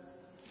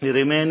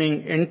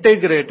remaining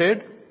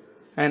integrated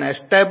and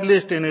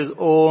established in his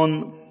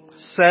own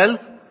self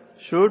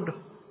should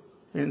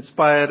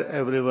inspire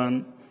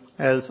everyone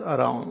else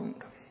around.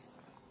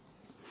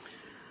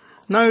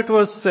 Now it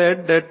was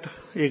said that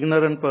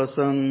ignorant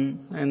person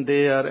and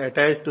they are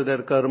attached to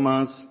their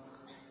karmas.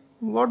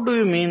 What do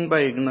you mean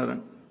by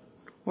ignorant?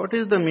 What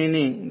is the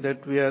meaning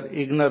that we are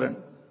ignorant?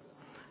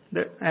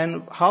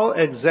 And how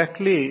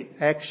exactly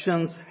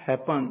actions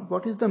happen?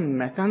 What is the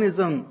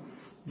mechanism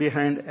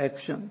behind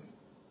action?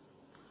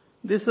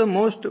 This is a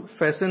most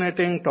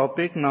fascinating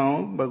topic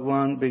now.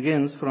 Bhagavan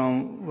begins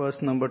from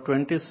verse number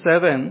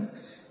 27.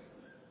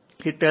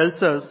 He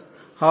tells us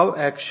how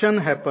action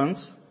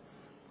happens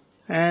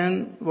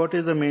and what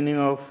is the meaning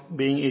of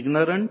being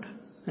ignorant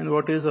and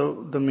what is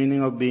the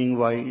meaning of being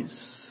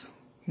wise.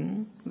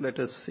 Let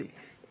us see.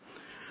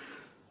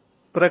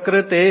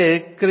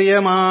 Prakrite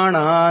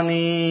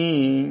kriyamanani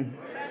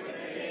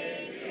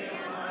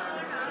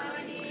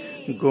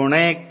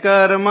gune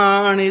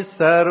karmani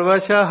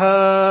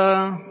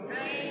sarvashah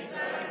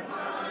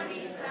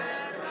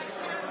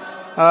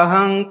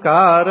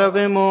ahankara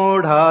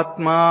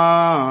vimodhatma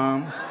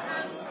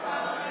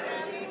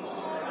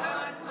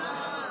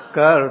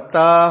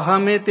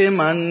kartahamiti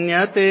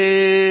manyate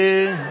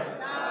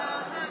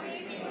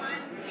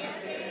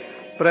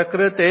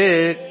prakrite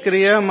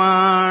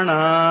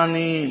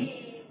kriyamanani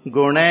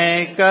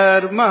gune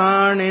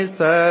karmani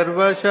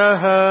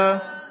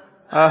sarvashah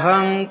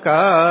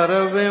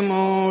ahankara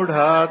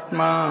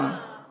vimodhatma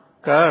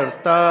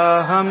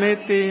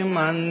kartahamiti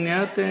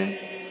manyate.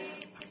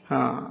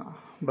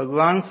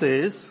 Bhagavan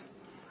says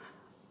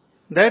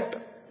that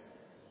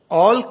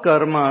all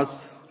karmas,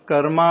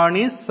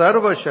 karmani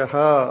sarvashah,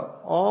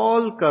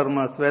 all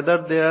karmas,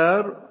 whether they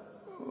are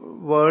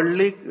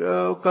worldly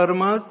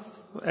karmas,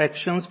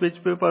 actions which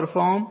we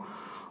perform,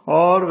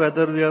 or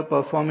whether we are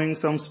performing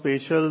some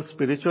special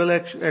spiritual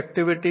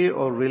activity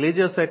or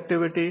religious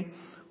activity,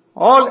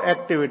 all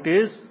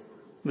activities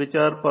which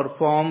are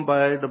performed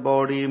by the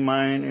body,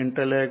 mind,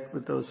 intellect,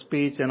 with our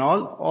speech and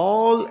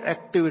all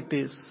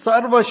activities,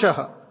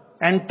 sarvashah,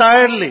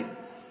 entirely,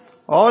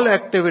 all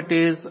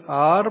activities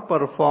are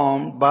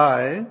performed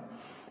by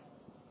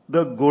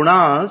the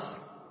gunas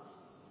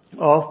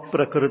of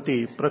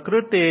Prakriti.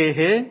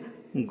 Prakritehe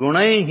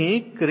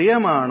gunaihi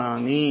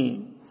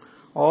kriyamanani.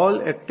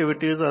 All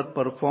activities are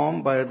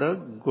performed by the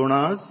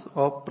gunas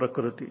of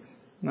Prakriti.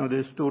 Now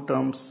these two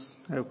terms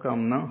have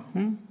come now.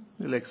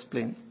 We'll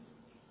explain.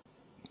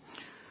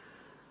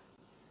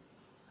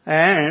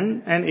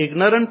 And an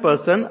ignorant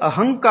person,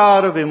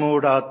 ahankara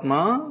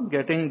vimodhatma,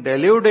 getting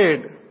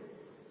deluded,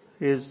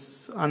 his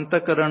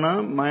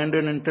antakarana, mind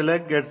and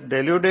intellect gets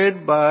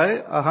deluded by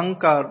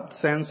ahankar,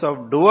 sense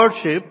of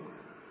doership,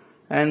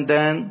 and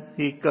then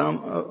he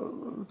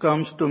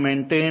comes to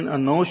maintain a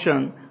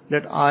notion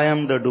that I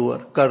am the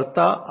doer.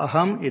 Karta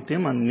aham iti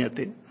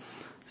manyate.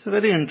 It's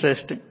very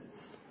interesting.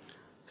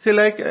 See,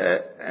 like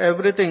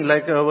everything,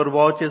 like our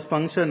watch is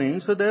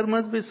functioning, so there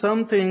must be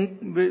something,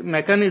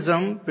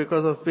 mechanism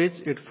because of which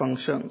it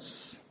functions.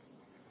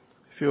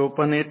 If you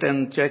open it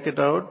and check it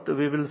out,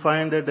 we will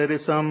find that there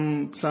is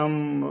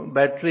some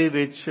battery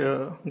which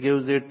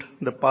gives it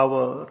the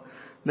power.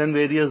 Then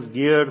various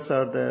gears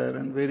are there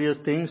and various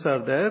things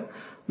are there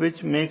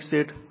which makes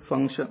it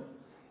function.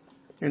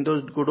 In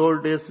those good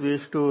old days, we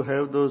used to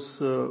have those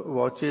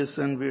watches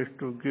and we used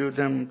to give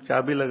them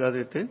chabi laga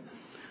dete.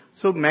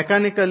 So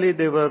mechanically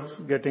they were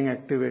getting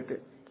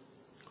activated.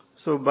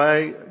 So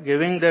by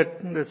giving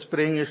that, the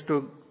spring is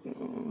to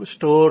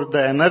store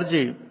the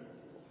energy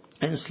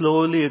and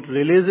slowly it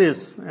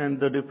releases and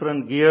the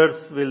different gears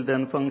will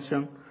then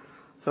function.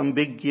 Some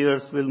big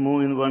gears will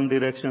move in one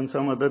direction,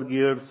 some other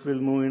gears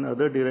will move in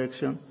other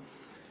direction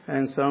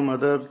and some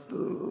other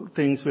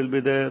things will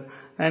be there.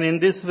 And in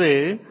this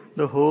way,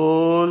 the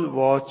whole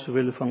watch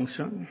will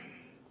function.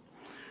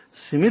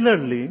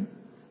 Similarly,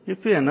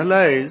 if we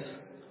analyze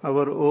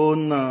our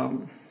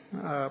own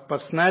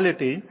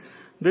personality,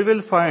 we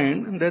will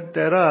find that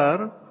there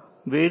are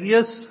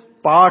various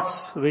parts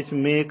which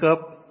make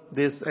up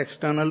this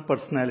external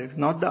personality,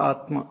 not the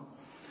Atma,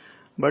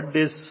 but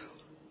this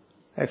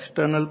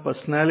external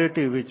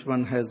personality which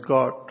one has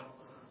got,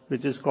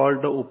 which is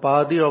called the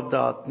Upadhi of the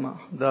Atma,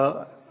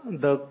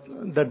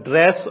 the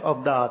dress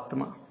of the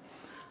Atma.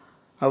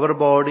 Our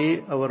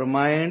body, our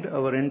mind,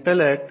 our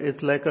intellect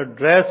is like a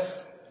dress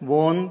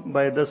worn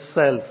by the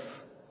self.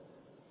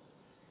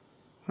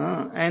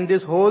 And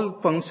this whole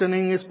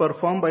functioning is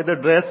performed by the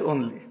dress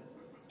only.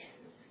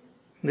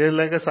 There's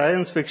like a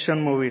science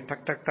fiction movie.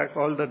 Tuck, tuck, tuck,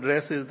 all the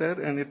dress is there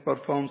and it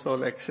performs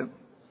all action.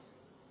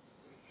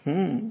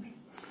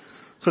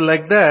 So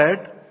like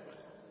that,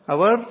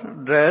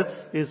 our dress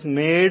is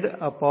made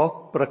up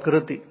of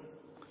Prakriti.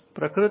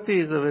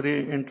 Prakriti is a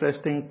very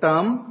interesting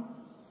term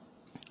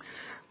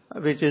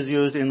which is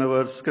used in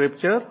our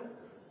scripture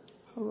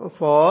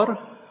for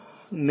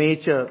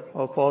nature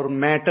of our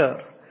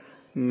matter.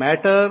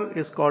 Matter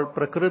is called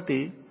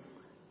Prakriti,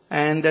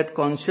 and that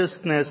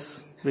consciousness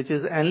which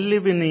is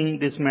enlivening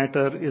this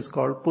matter is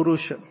called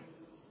Purusha.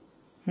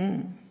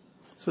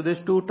 So these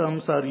two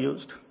terms are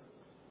used,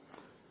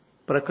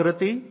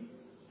 Prakriti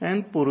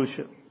and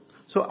Purusha.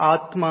 So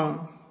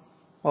Atma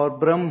or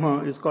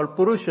Brahma is called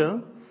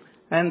Purusha,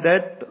 and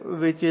that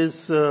which is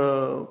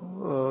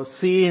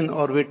seen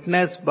or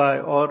witnessed by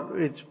or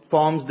which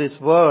forms this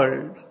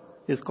world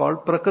is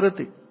called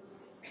Prakriti.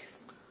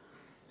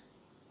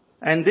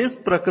 And this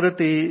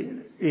Prakriti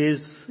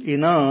is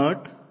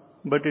inert,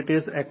 but it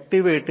is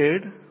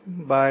activated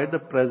by the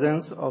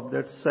presence of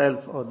that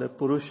self or the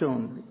Purusha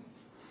only.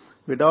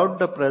 Without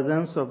the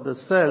presence of the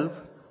self,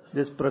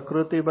 this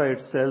Prakriti by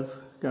itself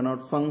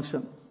cannot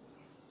function.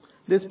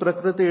 This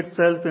Prakriti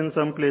itself in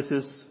some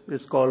places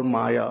is called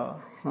Maya.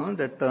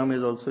 That term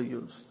is also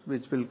used,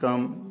 which will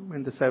come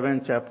in the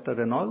 7th chapter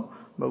and all.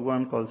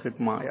 Bhagavan calls it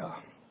Maya.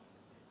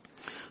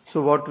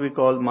 So what we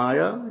call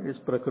Maya is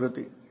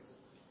Prakriti.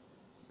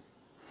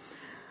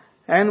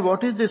 And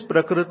what is this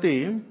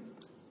Prakriti?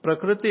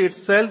 Prakriti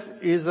itself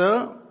is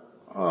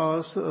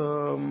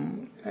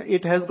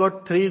it has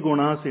got 3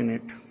 gunas in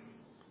it.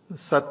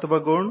 Sattva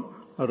gun,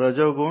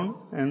 Rajogun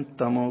and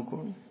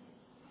Tamogun.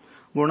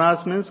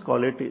 Gunas means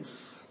qualities.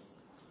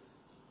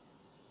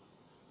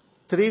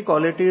 3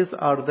 qualities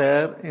are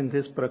there in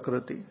this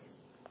Prakriti.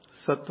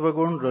 Sattva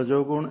gun,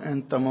 Rajogun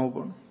and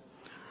Tamogun.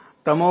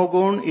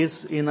 Tamogun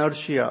is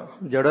inertia,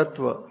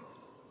 jadatva,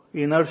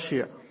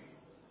 inertia,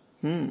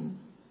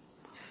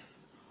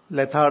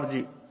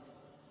 lethargy.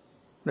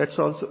 That's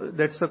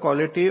the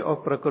quality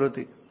of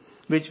Prakriti,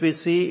 which we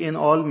see in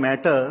all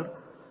matter.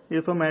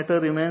 If a matter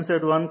remains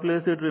at one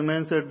place, it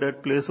remains at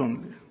that place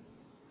only.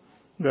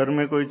 घर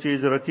में कोई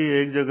चीज रखी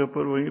एक जगह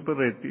पर वहीं पर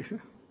रहती है,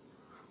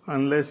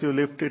 unless you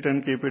lift it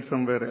and keep it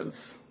somewhere else.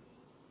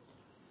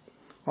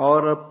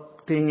 Or a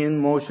thing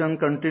in motion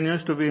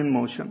continues to be in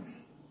motion.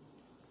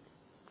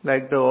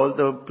 Like all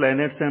the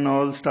planets and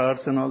all stars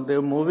and all, they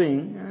are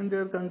moving and they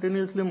are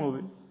continuously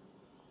moving.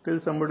 Till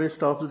somebody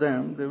stops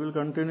them, they will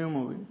continue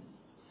moving.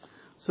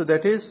 So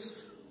that is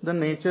the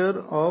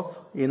nature of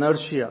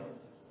inertia.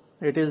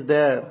 It is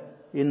there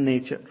in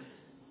nature.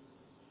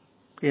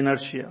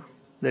 Inertia.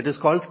 That is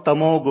called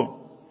tamogun.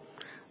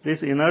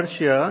 This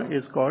inertia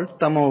is called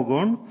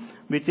tamogun,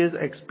 which is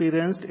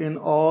experienced in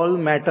all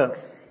matter.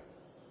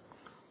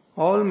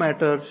 All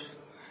matter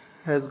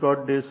has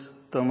got this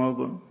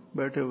tamogun.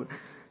 But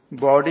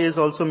body is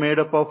also made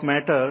up of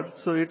matter,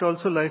 so it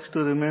also likes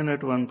to remain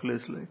at one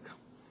place like.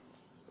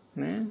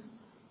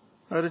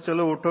 अरे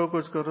चलो उठो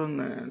कुछ करो,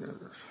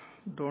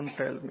 don't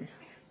tell me.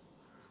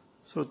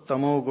 So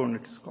tamogun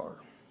it is called.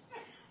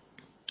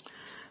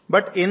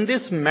 But in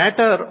this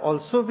matter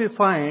also we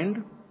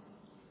find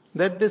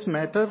that this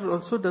matter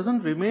also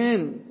doesn't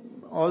remain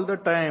all the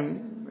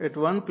time at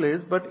one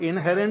place, but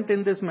inherent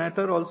in this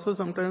matter also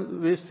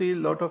sometimes we see a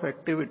lot of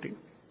activity.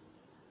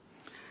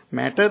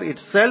 Matter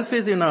itself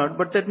is inert,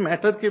 but that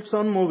matter keeps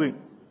on moving.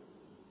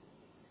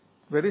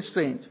 Very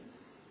strange.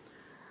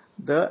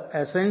 The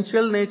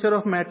essential nature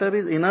of matter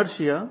is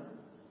inertia,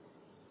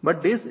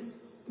 but this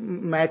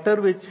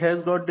matter which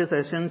has got this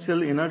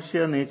essential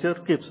inertia nature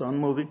keeps on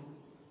moving.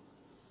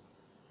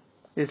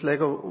 It's like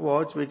a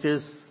watch which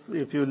is,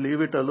 if you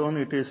leave it alone,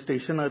 it is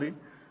stationary,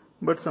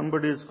 but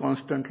somebody is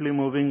constantly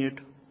moving it.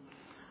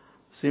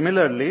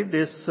 Similarly,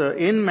 this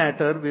in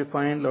matter we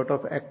find a lot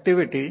of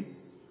activity,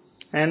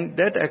 and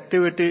that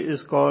activity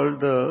is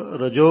called the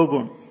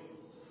Rajogun.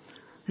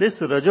 This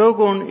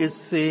Rajogun is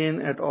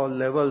seen at all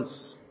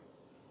levels,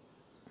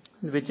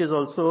 which is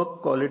also a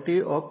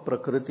quality of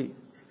Prakriti.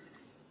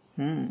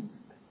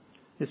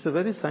 It's a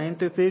very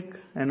scientific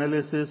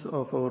analysis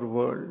of our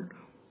world.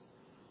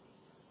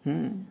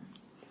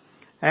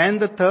 And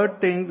the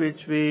third thing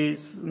which we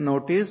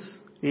notice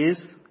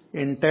is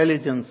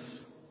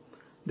intelligence.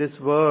 This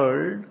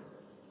world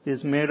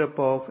is made up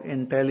of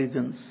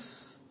intelligence.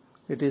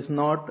 It is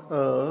not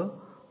a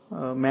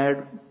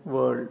mad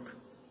world.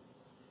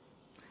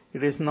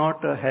 It is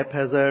not a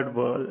haphazard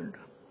world.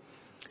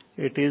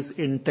 It is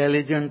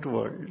intelligent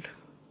world.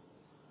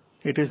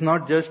 It is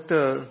not just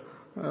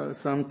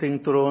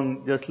something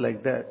thrown just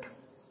like that.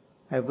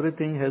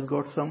 Everything has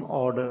got some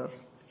order.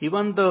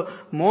 Even the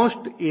most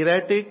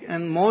erratic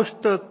and most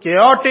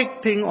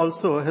chaotic thing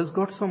also has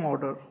got some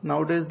order.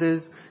 Nowadays there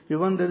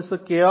is a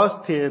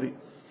chaos theory,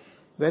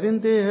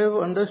 wherein they have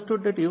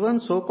understood that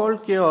even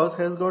so-called chaos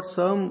has got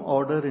some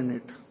order in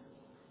it.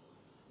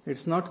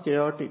 It's not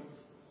chaotic.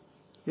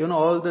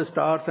 All the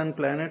stars and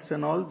planets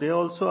and all, they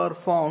also are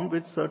formed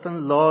with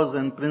certain laws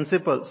and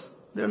principles.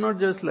 They are not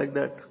just like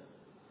that.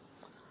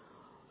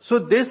 So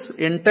this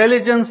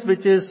intelligence,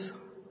 which is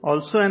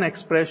also an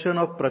expression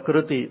of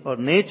Prakriti or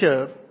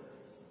nature,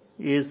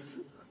 is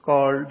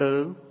called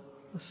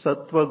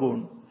Sattva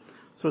Gun.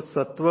 So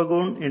Sattva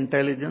Gun,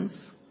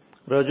 intelligence,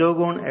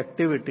 Rajogun,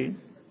 activity,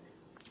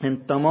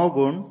 and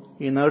Tamogun,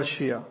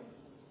 inertia.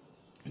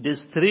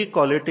 These 3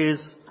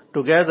 qualities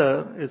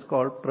together is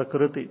called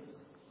Prakriti.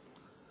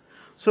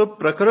 So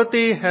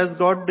Prakriti has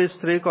got these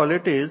three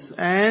qualities,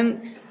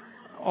 and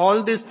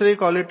all these three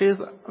qualities,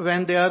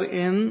 when they are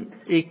in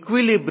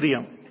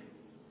equilibrium,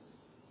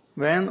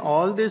 when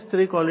all these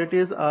three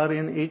qualities are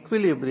in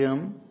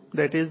equilibrium,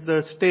 that is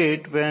the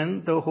state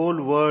when the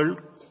whole world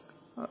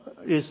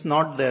is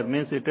not there,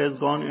 means it has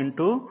gone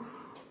into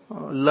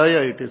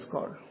laya, it is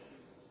called.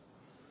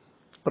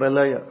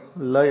 Pralaya,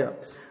 laya.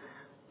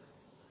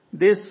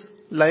 This,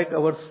 like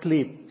our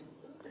sleep.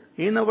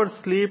 In our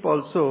sleep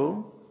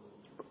also,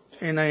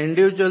 in an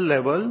individual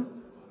level,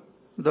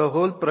 the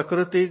whole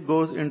Prakriti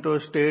goes into a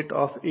state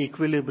of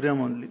equilibrium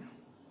only.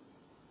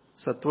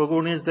 Sattva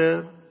gun is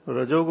there,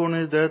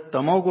 Rajogun is there,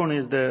 Tamogun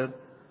is there,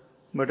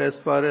 but as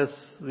far as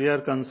we are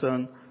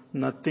concerned,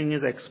 nothing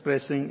is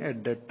expressing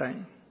at that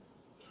time.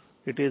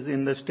 It is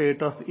in the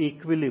state of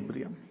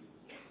equilibrium.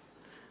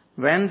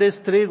 When these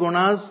three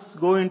gunas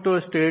go into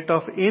a state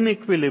of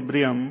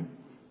inequilibrium,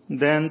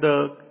 then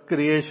the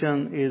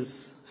creation is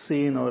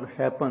seen or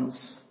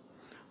happens.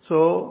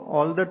 So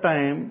all the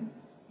time,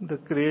 in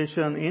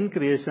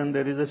creation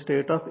there is a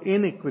state of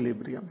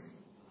inequilibrium.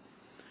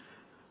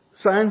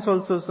 Science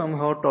also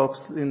somehow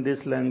talks in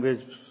this language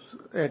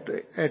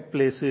at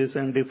places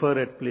and differ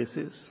at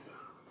places.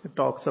 It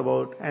talks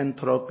about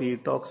entropy,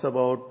 talks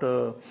about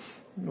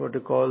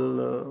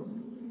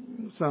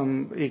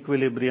some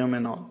equilibrium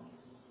and all.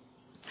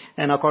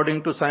 And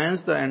according to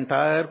science, the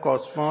entire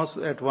cosmos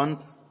at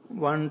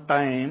one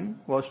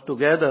time was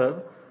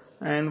together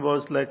and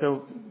was like a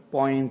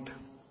point,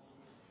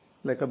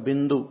 like a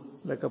bindu,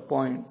 like a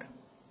point.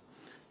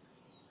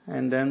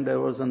 And then there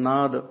was a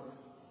nada.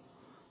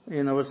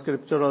 In our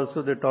scripture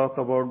also they talk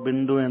about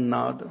bindu and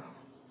nada.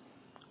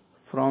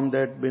 From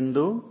that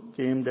bindu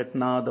came that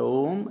nada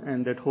om,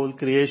 and that whole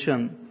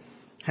creation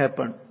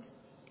happened.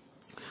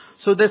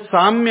 So the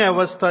samya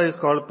avastha is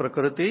called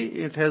Prakriti.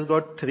 It has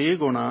got three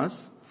gunas.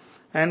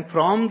 And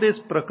from this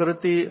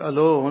Prakriti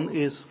alone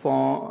is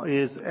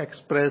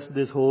expressed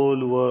this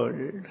whole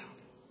world.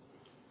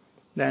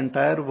 The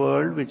entire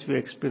world which we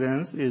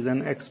experience is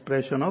an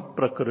expression of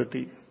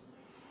Prakriti.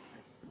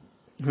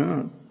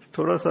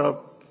 थोड़ा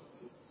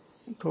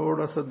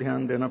सा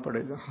ध्यान देना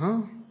पड़ेगा.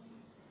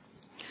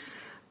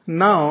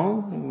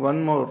 Now,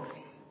 one more.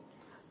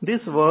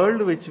 This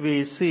world which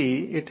we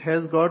see, it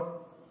has got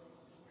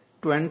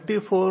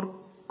 24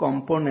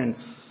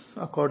 components.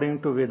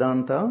 According to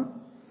Vedanta,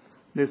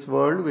 this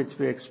world which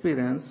we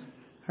experience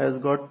has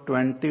got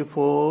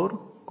 24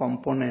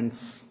 components,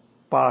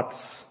 parts.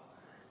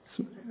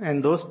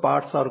 And those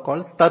parts are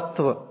called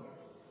tattva.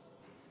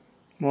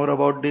 More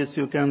about this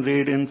you can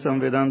read in some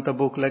Vedanta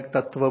book like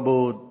Tattva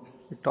Bodh.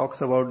 It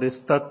talks about this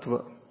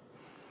tattva.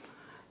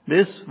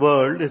 This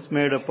world is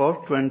made up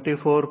of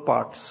 24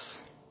 parts.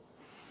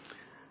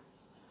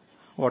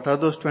 What are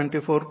those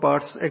 24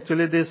 parts?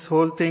 Actually, this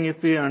whole thing,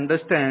 if we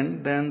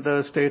understand, then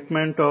the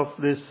statement of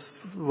this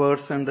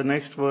verse and the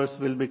next verse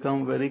will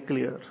become very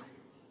clear.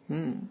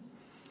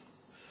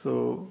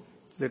 So,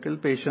 little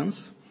patience.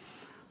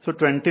 So,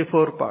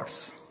 24 parts.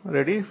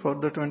 Ready for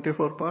the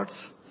 24 parts?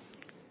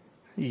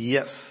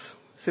 Yes.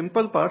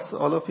 Simple parts,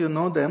 all of you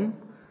know them.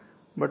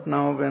 But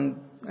now when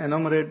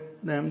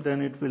enumerate them,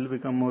 then it will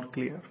become more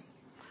clear.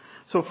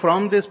 So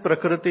from this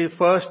Prakriti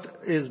first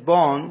is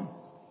born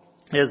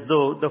as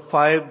though the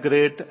five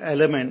great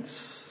elements.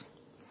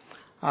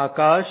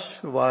 Akash,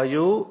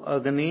 Vayu,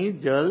 Agni,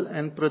 Jal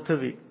and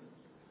Prithvi.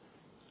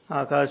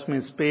 Akash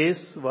means space,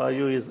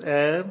 Vayu is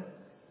air,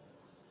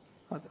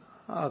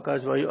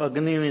 Akash, Vayu,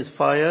 Agni is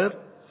fire,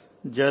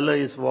 Jala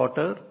is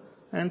water,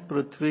 and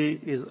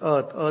Prithvi is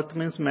earth. Earth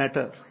means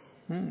matter.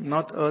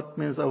 Not earth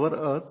means our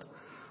earth.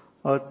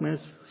 Earth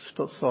means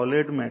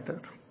solid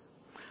matter.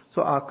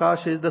 So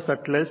Akash is the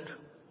subtlest.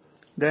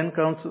 Then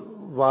comes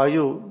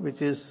Vayu, which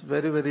is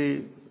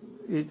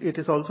it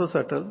is also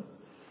subtle.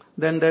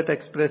 Then that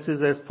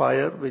expresses as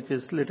fire, which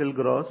is little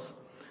gross.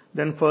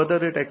 Then further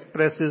it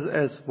expresses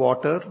as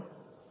water,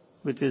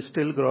 which is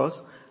still gross.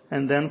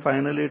 And then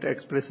finally it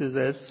expresses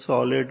as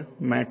solid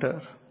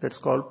matter. That's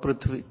called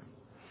Prithvi.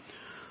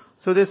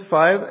 So these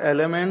five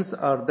elements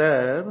are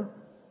there.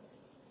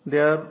 They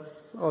are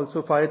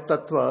also five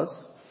tattvas.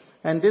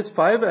 And these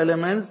five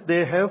elements,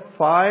 they have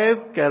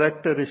five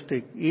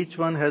characteristics. Each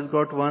one has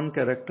got one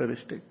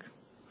characteristic.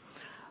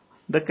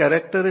 The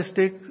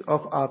characteristic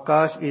of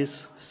Akash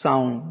is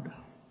sound.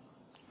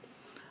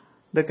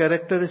 The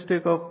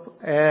characteristic of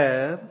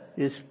air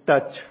is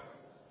touch.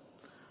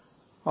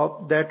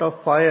 That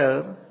of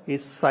fire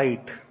is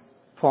sight,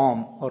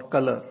 form or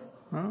color.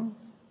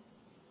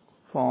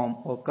 Form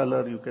or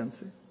color you can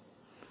say.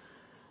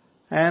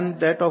 And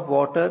that of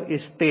water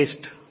is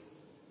taste.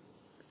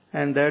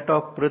 And that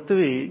of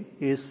Prithvi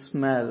is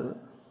smell,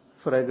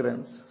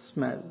 fragrance,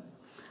 smell.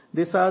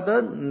 These are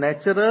the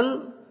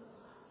natural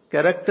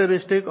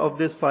characteristic of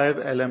these five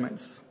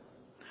elements.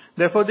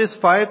 Therefore, these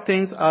five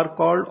things are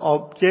called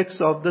objects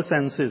of the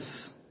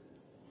senses.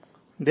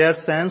 They are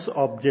sense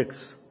objects.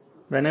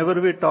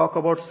 Whenever we talk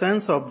about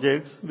sense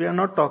objects, we are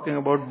not talking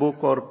about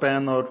book or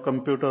pen or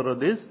computer or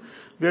this.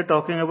 We are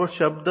talking about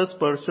Shabda,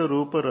 Sparsha,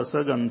 Rupa, Rasa,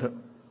 Gandha.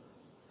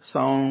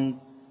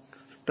 Sound,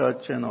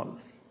 touch and all.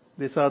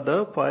 These are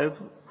the 5,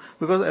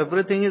 because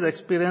everything is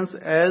experienced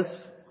as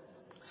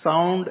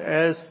sound,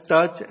 as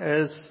touch,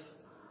 as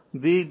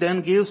we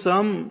then give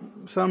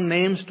some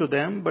names to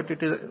them, but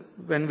it is,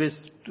 when we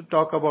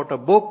talk about a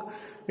book,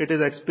 it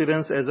is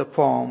experienced as a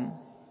form.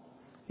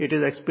 It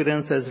is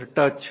experienced as a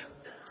touch.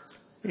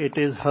 It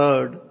is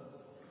heard.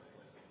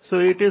 So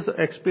it is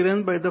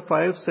experienced by the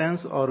 5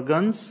 sense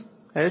organs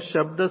as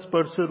Shabda,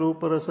 Sparsha,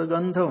 Rupa, Rasa,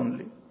 Gandha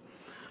only.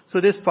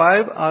 So these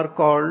 5 are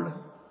called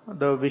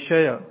the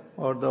Vishaya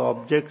or the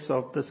objects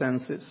of the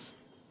senses.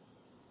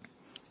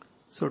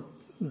 So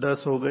 10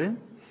 ho gaye.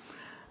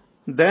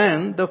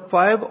 Then the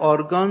 5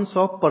 organs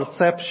of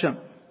perception.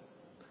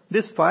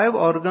 These 5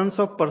 organs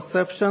of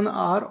perception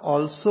are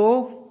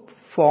also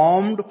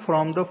formed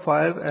from the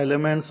 5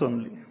 elements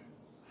only.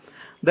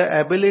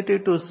 The ability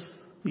to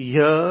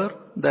hear,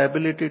 the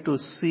ability to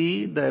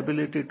see, the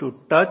ability to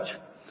touch,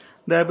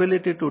 the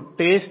ability to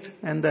taste,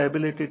 and the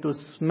ability to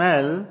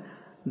smell,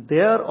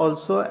 they are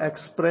also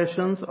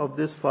expressions of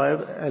these 5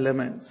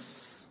 elements.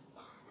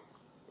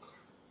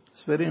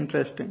 It's very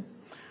interesting.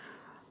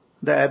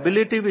 The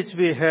ability which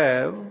we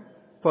have,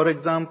 for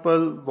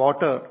example,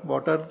 water,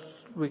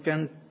 we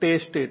can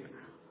taste it.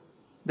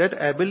 That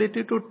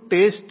ability to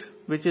taste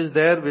which is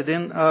there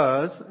within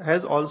us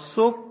has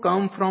also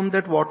come from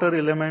that water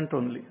element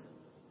only.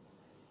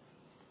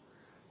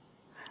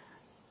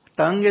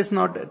 Tongue is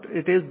not,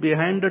 it is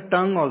behind the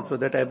tongue also,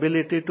 that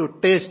ability to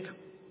taste.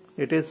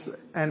 It is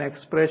an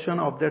expression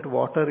of that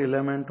water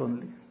element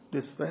only.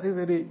 This is very,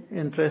 very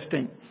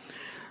interesting.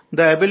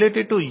 The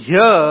ability to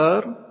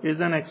hear is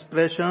an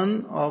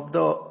expression of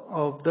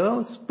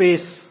the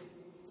space.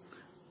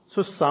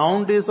 So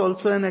sound is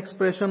also an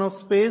expression of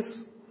space,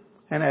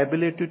 and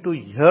ability to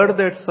hear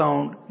that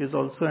sound is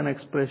also an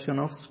expression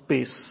of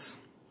space.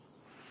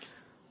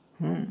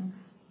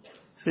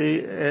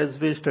 See, as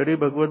we study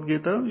Bhagavad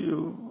Gita,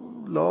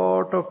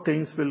 lot of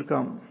things will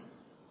come.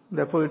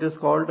 Therefore, it is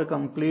called a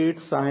complete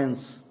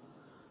science.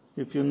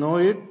 If you know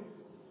it,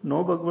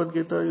 know Bhagavad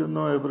Gita, you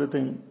know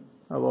everything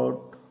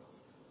about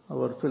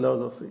our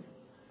philosophy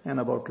and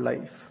about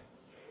life.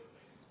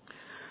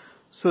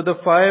 So the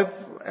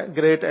 5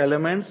 great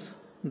elements,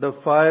 the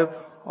 5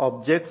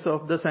 objects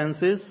of the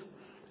senses,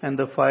 and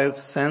the 5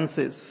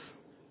 senses.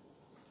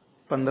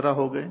 15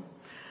 ho gaye.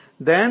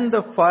 Then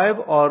the 5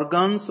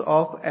 organs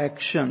of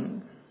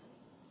action.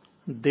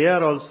 They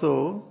are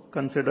also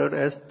considered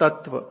as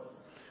tattva.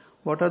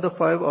 What are the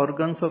 5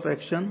 organs of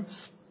action?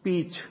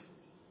 Speech.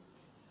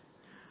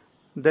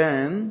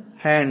 Then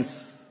hands,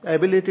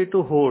 ability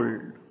to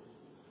hold.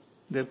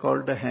 They're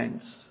called the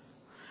hands.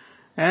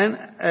 And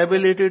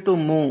ability to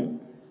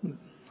move,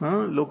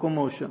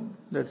 locomotion.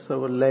 That's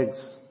our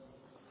legs.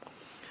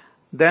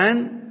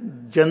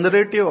 Then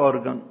generative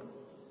organ.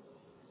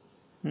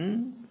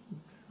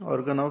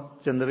 Organ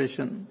of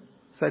generation.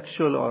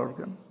 Sexual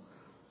organ.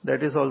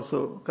 That is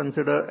also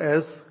considered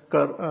as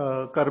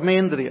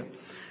karmendriya.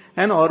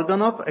 An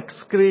organ of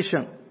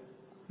excretion.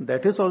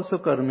 That is also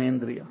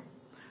karmendriya.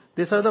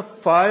 These are the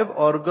 5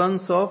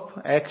 organs of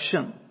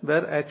action,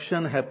 where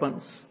action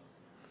happens.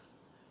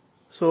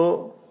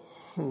 So,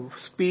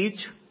 speech,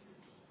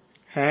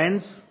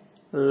 hands,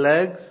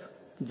 legs,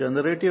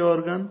 generative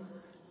organ,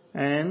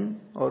 and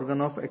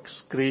organ of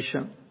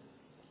excretion.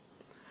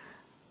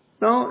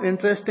 Now,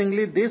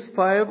 interestingly, these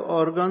 5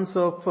 organs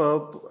of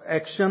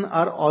action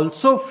are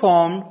also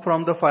formed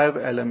from the 5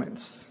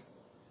 elements.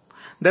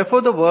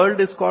 Therefore, the world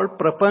is called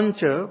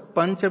prapancha.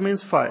 Pancha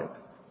means 5.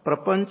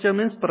 Prapancha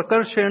means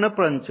prakarshena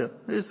prancha.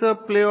 It's a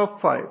play of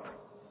 5.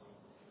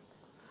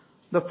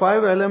 The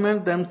 5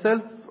 elements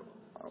themselves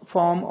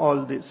form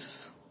all this.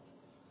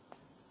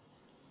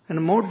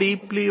 And more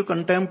deeply you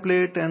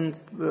contemplate and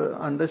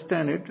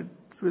understand it, it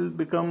will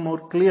become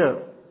more clear.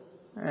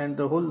 And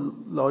the whole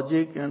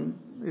logic, and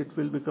it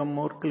will become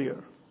more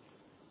clear.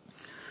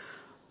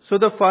 So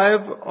the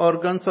 5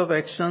 organs of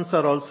actions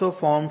are also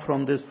formed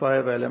from these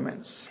 5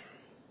 elements.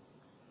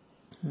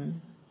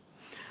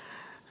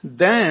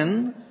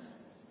 Then,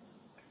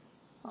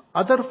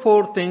 other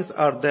 4 things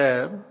are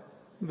there,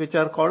 which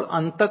are called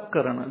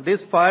antakkarana.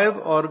 These 5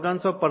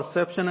 organs of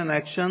perception and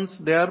actions,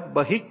 they are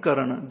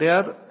bahikkarana. They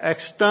are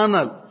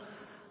external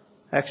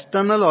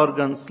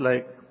organs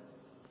like.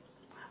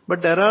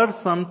 But there are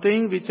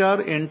something which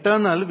are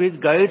internal, which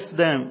guides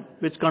them,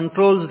 which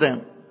controls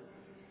them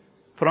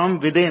from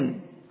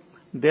within.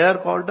 They are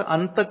called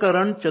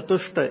antakaran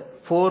chatushtay.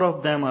 4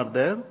 of them are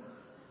there.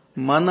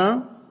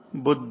 Mana,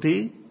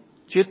 buddhi,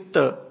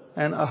 chitta,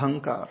 and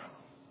ahankar.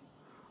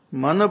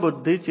 Mana,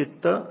 buddhi,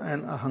 chitta,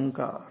 and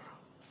ahankar.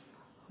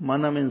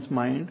 Mana means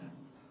mind.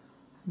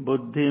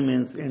 Buddhi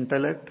means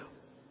intellect.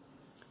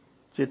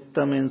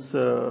 Chitta means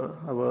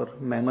our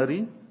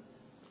memory.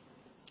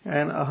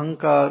 And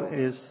ahankar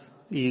is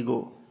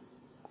ego.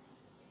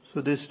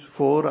 So these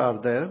 4 are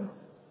there.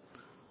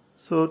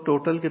 So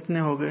total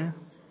kitne ho gaye?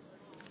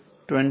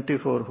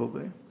 24 ho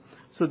gaye.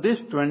 So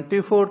these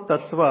 24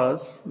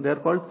 tattvas, they are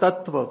called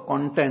tattva,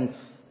 contents,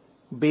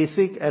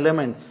 basic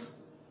elements.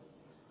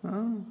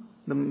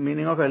 The The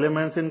meaning of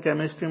elements in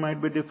chemistry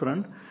might be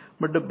different,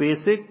 but the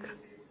basic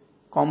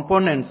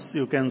components,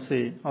 you can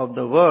say, of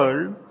the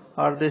world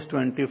are these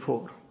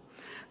 24.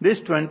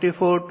 These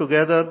 24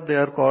 together, they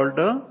are called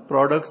the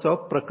products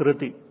of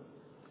Prakriti.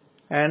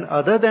 And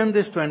other than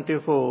this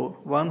 24,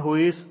 one who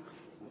is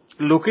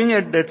looking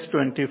at that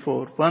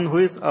 24, one who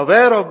is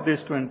aware of this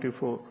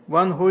 24,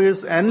 one who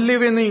is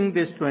enlivening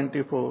this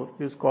 24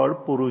 is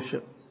called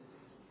Purusha.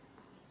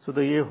 So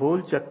the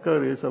whole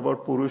chapter is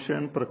about Purusha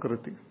and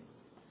Prakriti.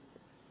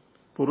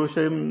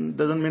 Purusha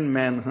doesn't mean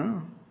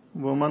man,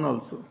 woman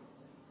also.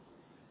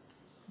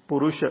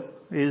 Purusha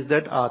is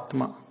that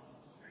Atma.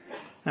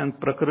 And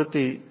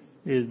Prakriti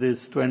is this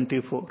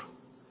 24.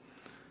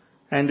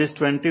 And these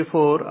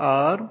 24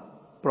 are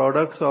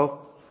products of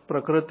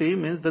Prakriti,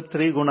 means the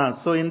three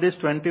gunas. So in this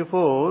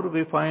 24,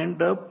 we find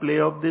the play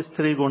of these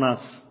three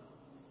gunas.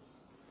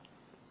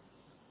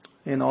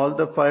 In all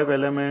the five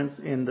elements,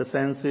 in the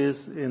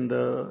senses, in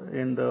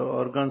the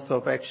organs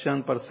of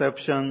action,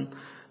 perception,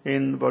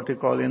 in what you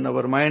call in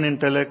our mind,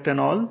 intellect and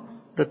all,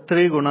 the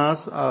three gunas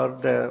are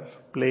there,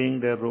 playing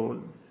their role.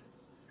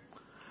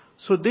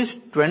 So this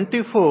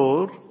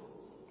 24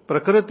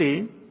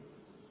 Prakriti,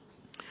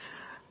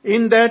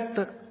 in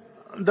that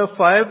the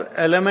five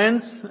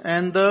elements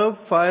and the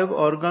five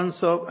organs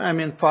of,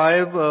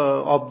 five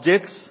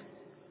objects,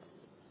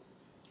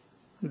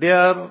 they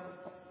are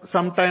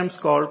sometimes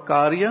called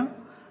Karya,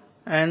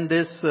 and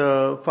this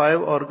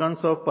five organs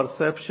of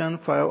perception,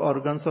 five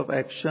organs of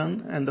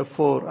action, and the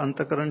four,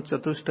 Antakaran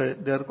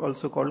Chatushtay, they are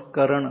also called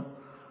Karana.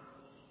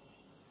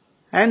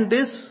 And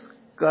this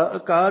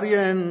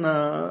Karya and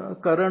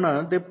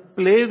Karana, they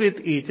play with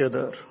each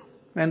other.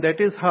 And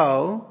that is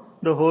how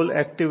the whole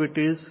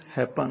activities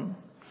happen.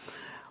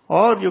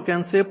 Or you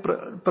can say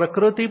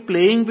Prakriti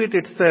playing with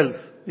itself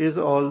is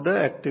all the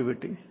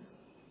activity.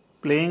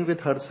 Playing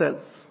with herself.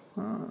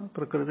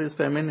 Prakriti is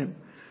feminine.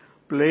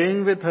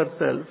 Playing with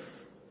herself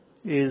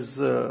is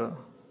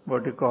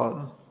what you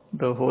call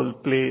the whole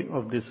play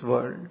of this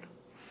world.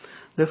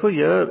 Therefore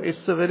here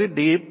it's a very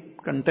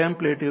deep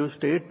contemplative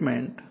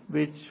statement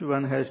which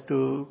one has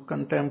to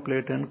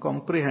contemplate and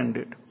comprehend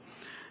it.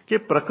 Ki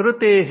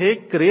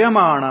Prakritehe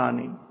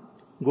kriyamanani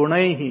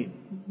gunaihi,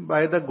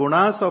 by the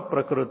gunas of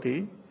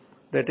Prakriti,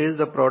 that is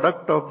the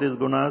product of these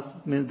gunas,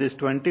 means these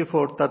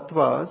 24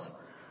 tattvas.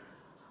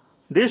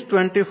 These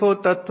 24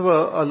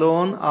 tattva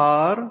alone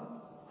are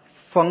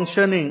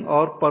functioning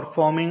or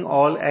performing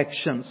all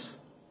actions.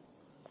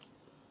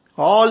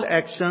 All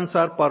actions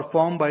are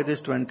performed by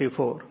these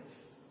 24.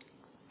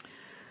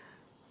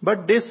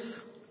 But this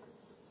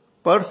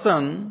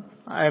person,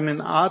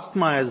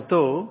 Atma as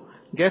though,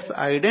 gets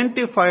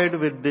identified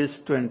with this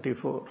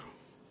 24.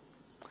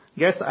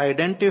 Gets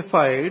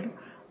identified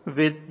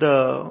with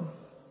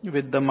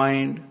the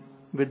mind,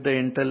 with the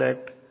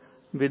intellect,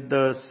 with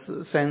the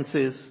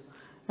senses,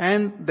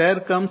 and there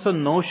comes a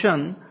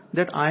notion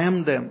that I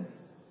am them.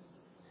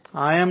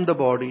 I am the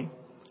body,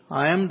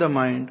 I am the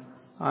mind,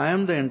 I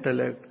am the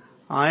intellect,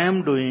 I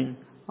am doing,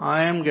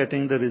 I am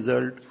getting the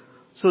result.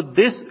 So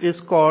this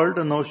is called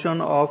a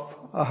notion of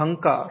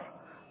ahankar.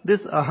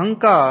 This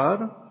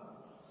ahankar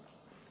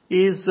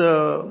is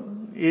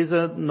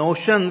a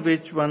notion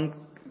which one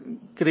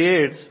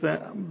creates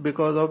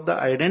because of the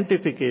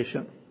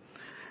identification.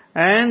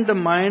 And the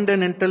mind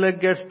and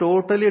intellect gets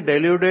totally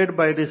deluded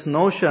by this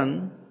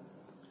notion,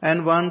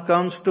 and one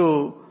comes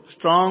to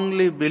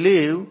strongly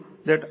believe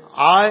that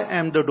I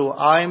am the doer.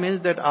 I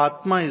means that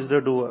Atma is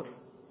the doer.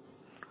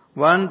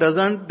 One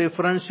doesn't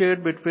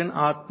differentiate between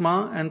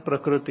Atma and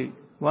Prakriti.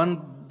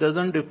 One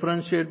doesn't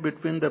differentiate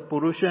between the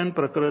Purusha and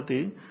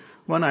Prakriti.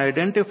 One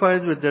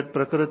identifies with that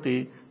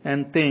Prakriti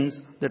and thinks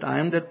that I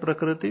am that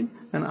Prakriti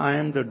and I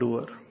am the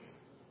doer.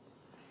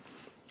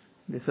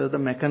 This is the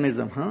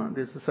mechanism,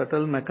 This is a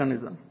subtle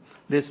mechanism.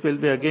 This will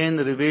be again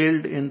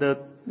revealed in the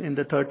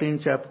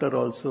 13th chapter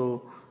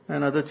also,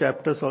 and other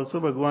chapters also.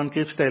 Bhagavan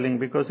keeps telling,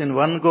 because in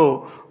one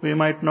go we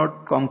might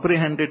not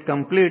comprehend it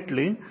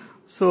completely,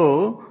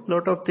 so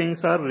lot of things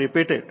are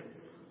repeated.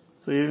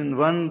 So in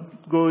one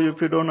go,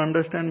 if you don't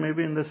understand,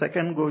 maybe in the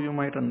second go you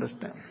might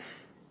understand.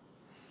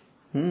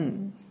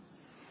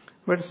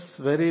 But it's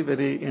very,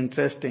 very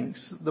interesting.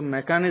 The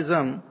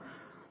mechanism,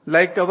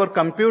 like our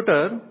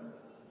computer,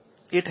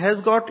 it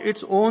has got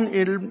its own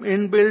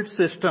inbuilt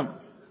system.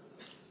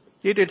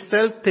 It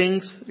itself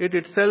thinks, it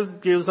itself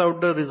gives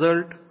out the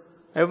result.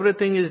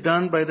 Everything is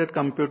done by that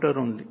computer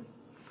only.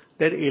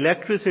 That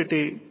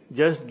electricity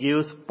just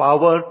gives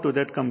power to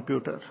that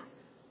computer.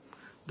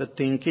 The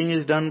thinking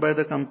is done by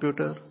the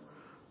computer.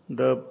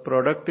 The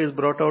product is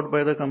brought out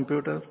by the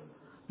computer.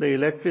 The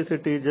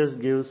electricity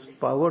just gives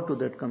power to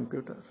that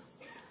computer.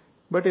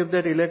 But if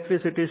that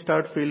electricity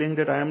starts feeling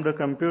that I am the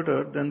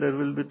computer, then there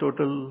will be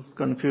total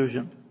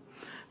confusion.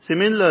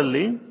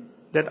 Similarly,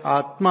 that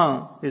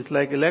Atma is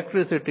like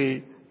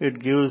electricity. It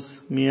gives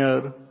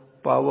mere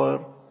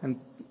power and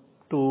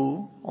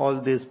to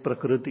all this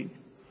Prakriti.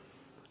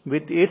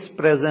 With its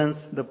presence,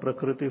 the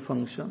Prakriti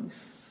functions.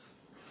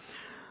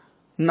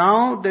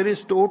 Now there is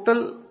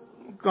total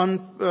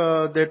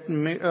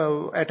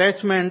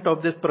attachment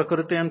of this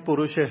Prakriti and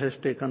Purusha has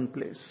taken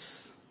place.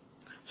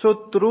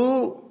 So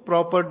through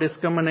proper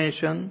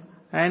discrimination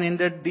and in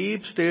that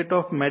deep state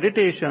of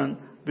meditation,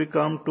 we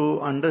come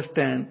to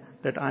understand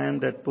that I am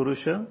that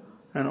Purusha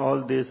and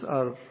all these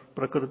are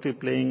Prakriti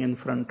playing in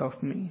front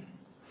of me.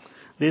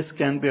 This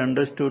can be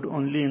understood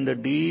only in the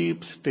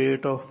deep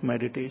state of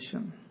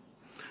meditation.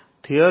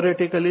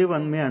 Theoretically,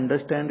 one may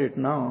understand it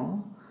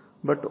now,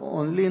 but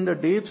only in the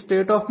deep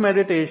state of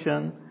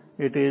meditation,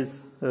 it is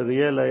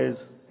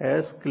realized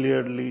as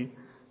clearly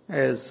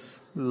as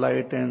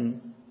light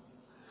and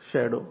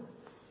shadow.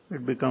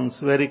 It becomes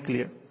very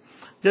clear.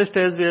 Just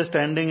as we are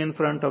standing in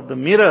front of the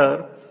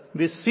mirror,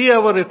 we see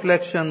our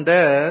reflection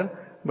there,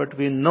 but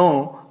we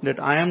know that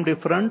I am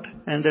different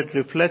and that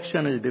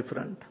reflection is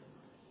different.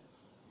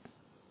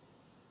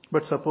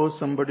 But suppose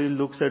somebody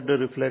looks at the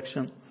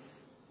reflection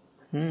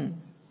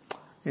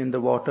in the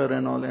water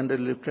and all, and the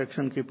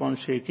reflection keep on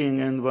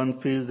shaking, and one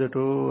feels that,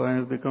 oh, I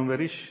have become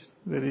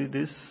very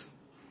this.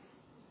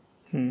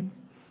 I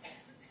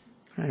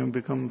have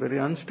become very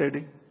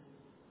unsteady.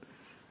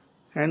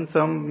 And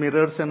some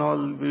mirrors and all,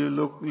 you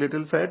look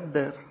little fat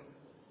there.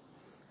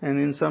 And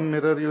in some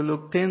mirror you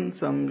look thin,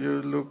 some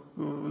you look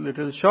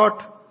little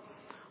short.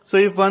 So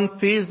if one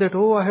feels that,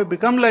 oh, I have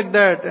become like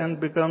that, and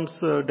becomes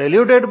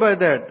deluded by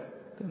that,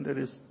 then there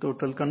is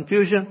total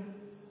confusion.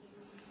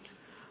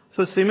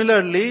 So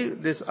similarly,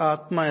 this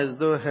Atma, as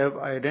though have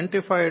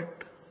identified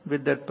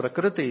with that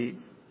Prakriti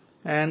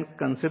and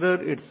consider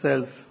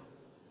itself,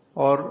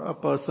 or a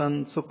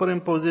person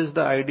superimposes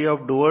the idea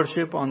of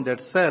doership on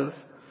that self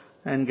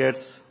and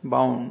gets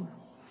bound.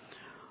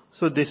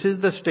 So this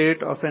is the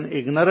state of an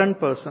ignorant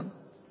person.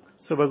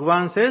 So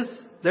Bhagavan says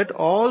that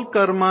all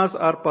karmas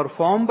are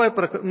performed by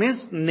Prakriti,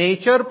 means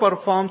nature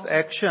performs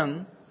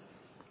action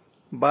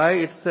by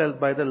itself,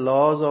 by the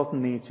laws of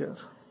nature.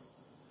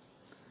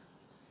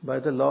 By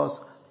the laws.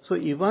 So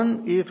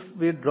even if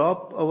we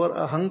drop our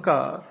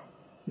ahankar,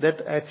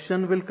 that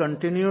action will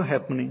continue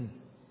happening.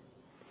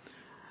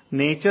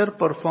 Nature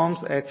performs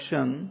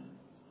action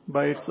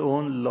by its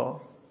own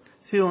law.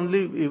 See,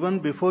 only even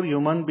before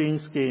human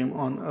beings came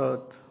on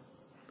earth,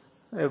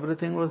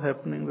 everything was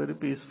happening very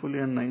peacefully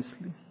and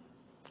nicely.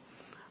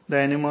 The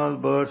animal,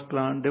 birds,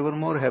 plants, they were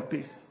more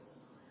happy.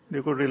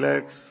 They could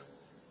relax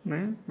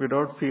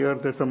without fear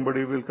that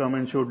somebody will come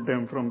and shoot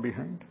them from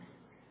behind.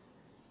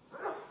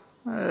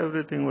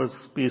 Everything was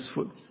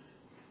peaceful.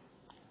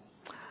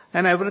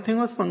 And everything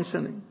was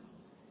functioning.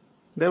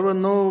 There was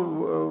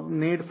no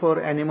need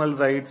for animal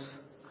rights.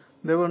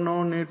 There was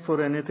no need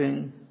for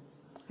anything.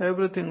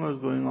 Everything was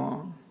going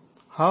on.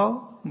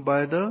 How?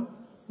 By the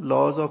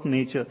laws of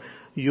nature.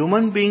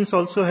 Human beings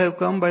also have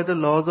come by the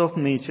laws of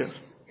nature.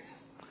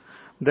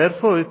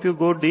 Therefore, if you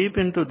go deep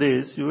into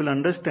this, you will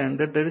understand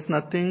that there is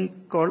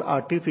nothing called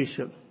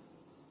artificial.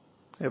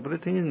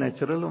 Everything is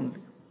natural only.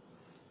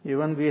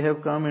 Even we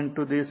have come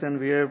into this and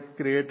we have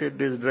created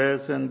this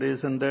dress and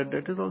this and that.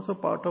 That is also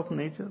part of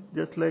nature.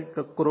 Just like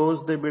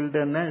crows, they build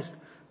their nest.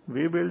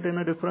 We build in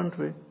a different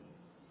way.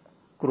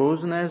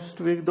 Crow's nest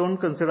we don't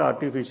consider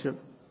artificial.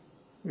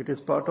 It is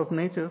part of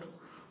nature.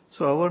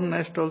 So our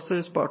nest also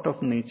is part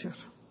of nature.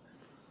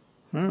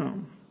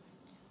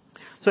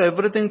 So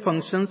everything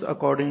functions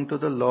according to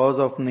the laws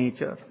of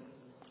nature.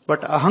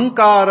 But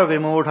ahankara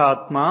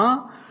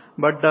vimodhatma,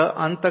 but the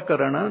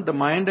antakarana, the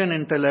mind and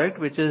intellect,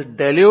 which is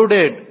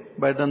deluded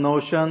by the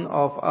notion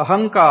of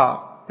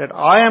ahankar, that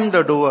I am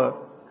the doer,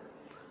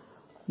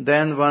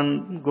 then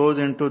one goes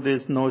into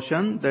this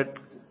notion that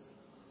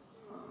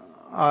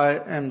I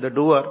am the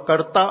doer.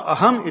 Karta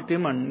aham iti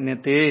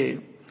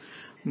manyate.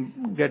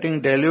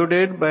 Getting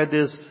deluded by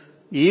this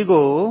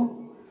ego,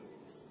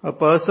 a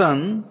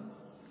person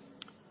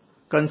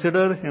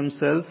consider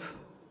himself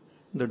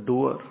the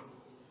doer.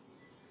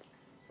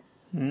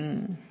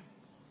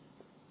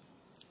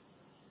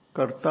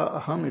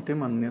 Karta aham iti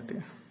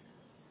manyate.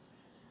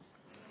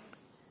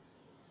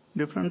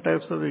 Different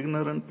types of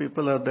ignorant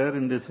people are there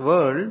in this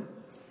world.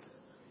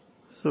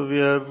 So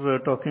we are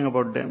talking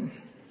about them.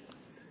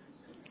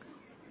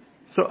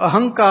 So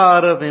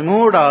ahankara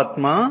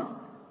vimodhatma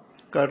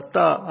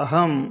karta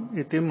aham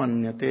iti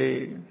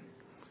manyate.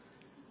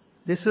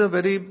 This is a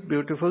very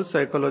beautiful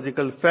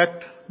psychological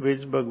fact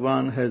which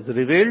Bhagavan has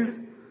revealed,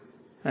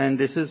 and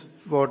this is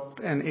what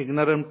an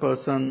ignorant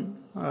person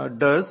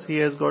does. He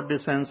has got the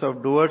sense of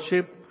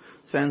doership,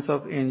 sense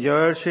of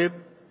enjoyership,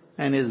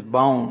 and is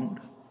bound.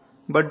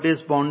 But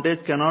this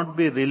bondage cannot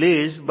be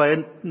released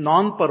by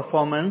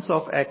non-performance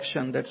of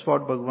action. That's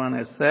what Bhagavan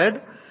has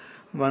said.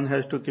 One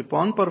has to keep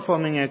on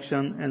performing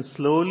action and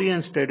slowly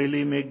and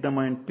steadily make the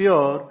mind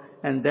pure,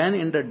 and then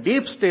in the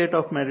deep state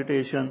of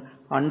meditation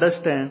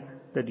understand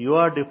that you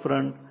are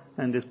different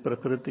and this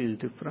Prakriti is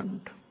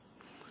different.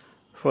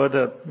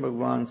 Further,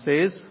 Bhagavan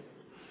says,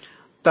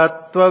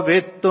 Tattva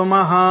vittu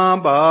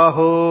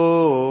mahabaho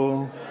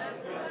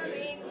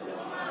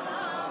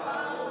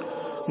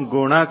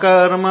guna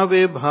karma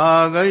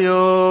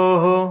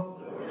vibhagayoh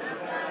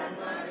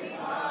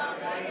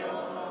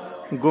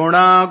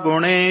guna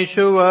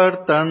guneshu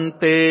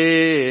vartante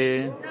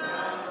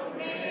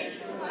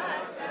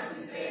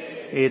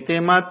इति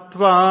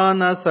मत्वा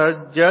न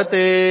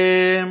सज्जते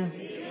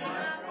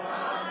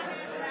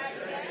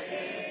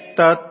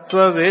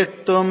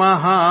तत्त्ववित्तु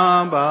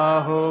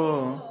महाबाहो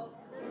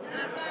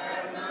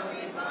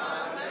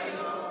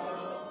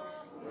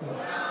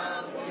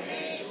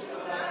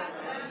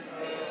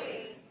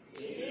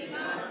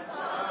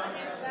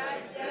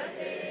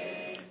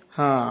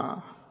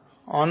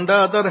On the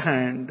other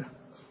hand,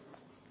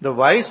 the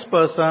wise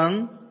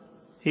person,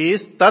 he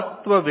is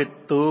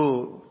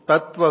tattvavittu.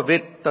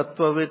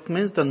 Tattvavit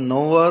means the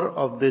knower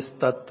of this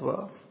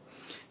tattva.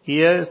 He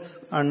has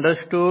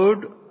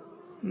understood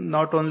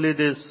not only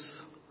this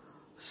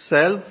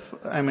self,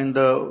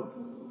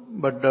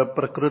 but the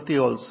prakriti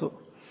also.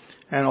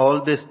 And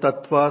all these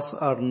tattvas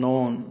are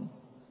known.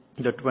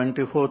 The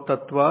 24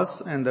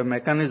 tattvas and the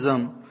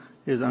mechanism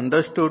is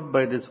understood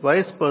by this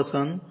wise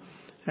person,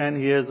 and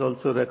he has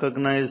also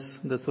recognized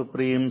the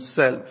Supreme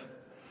Self.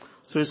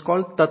 So it's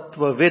called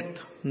Tattvavit,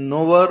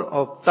 knower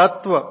of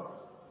Tattva.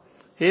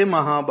 He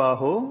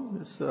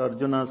Mahabaho is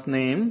Arjuna's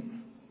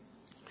name.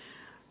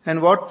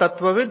 And what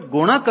Tattvavit?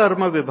 Guna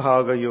Karma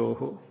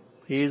Vibhagayoho.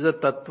 He is a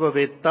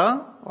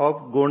Tattvavetta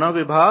of Guna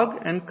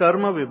Vibhag and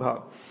Karma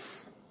Vibhag.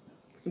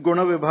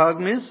 Guna Vibhag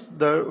means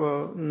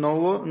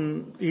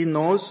he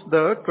knows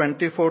the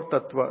 24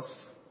 Tattvas.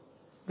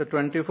 The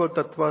 24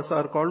 Tattvas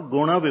are called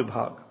Guna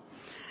Vibhag.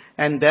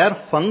 And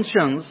their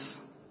functions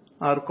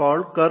are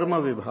called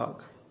Karma Vibhag.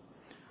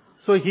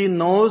 So he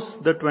knows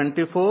the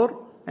 24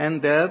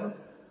 and their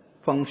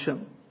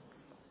function.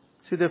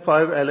 See the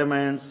 5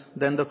 elements,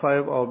 then the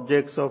 5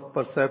 objects of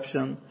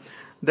perception,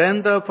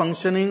 then the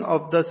functioning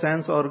of the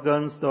sense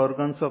organs, the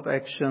organs of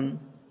action,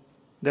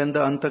 then the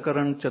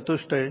Antakaran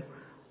Chatushtay.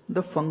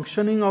 The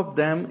functioning of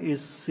them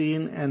is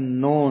seen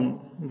and known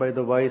by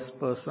the wise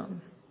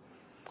person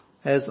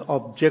as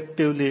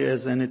objectively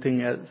as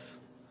anything else.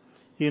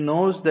 He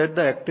knows that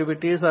the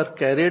activities are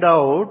carried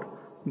out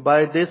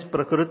by this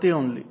Prakriti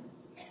only.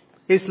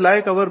 It's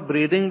like our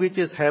breathing which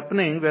is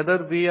happening,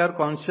 whether we are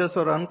conscious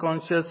or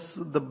unconscious,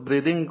 the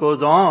breathing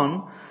goes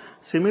on.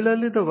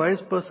 Similarly, the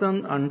wise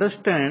person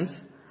understands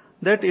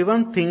that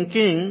even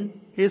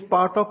thinking is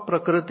part of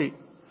Prakriti.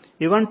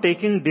 Even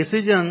taking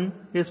decision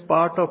is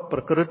part of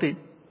Prakriti.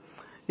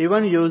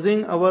 Even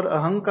using our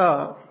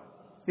ahankar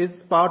is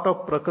part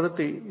of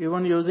Prakriti.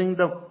 Even using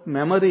the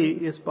memory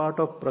is part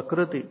of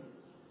Prakriti.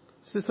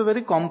 So it's a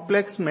very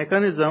complex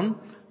mechanism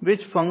which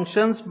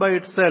functions by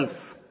itself.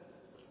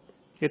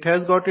 It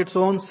has got its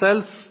own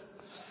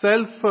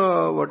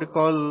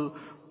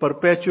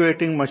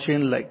perpetuating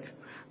machine like.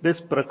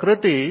 This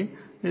Prakriti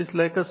is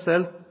like a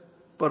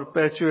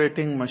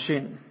self-perpetuating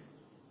machine.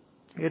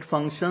 It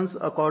functions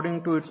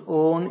according to its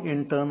own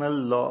internal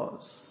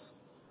laws.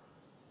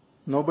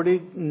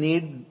 Nobody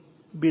need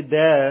be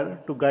there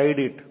to guide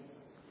it.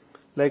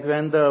 Like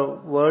when the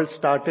world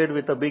started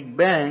with a big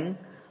bang,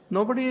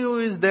 nobody who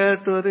is there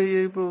to,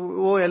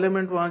 वो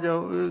element वहाँ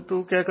जाओ,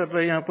 तू क्या कर रहा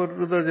है यहाँ पर,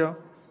 उधर जाओ.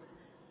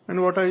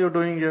 And what are you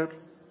doing here?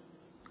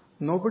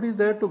 Nobody is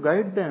there to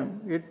guide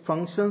them. It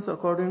functions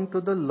according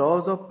to the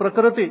laws of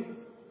Prakriti.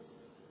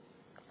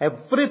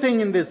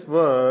 Everything in this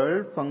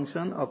world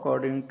functions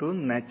according to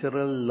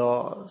natural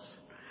laws.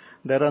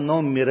 There are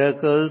no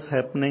miracles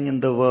happening in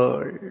the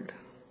world.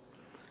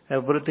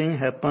 Everything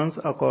happens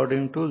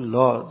according to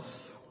laws.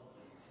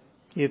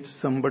 If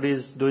somebody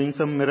is doing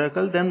some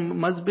miracle, then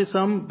must be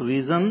some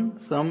reason,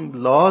 some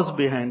laws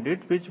behind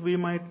it which we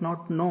might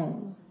not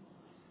know.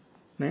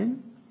 Nee?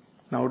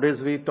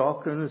 Nowadays we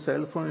talk on a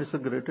cell phone, it's the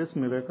greatest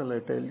miracle, I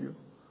tell you.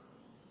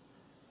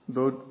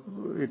 Though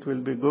it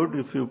will be good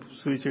if you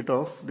switch it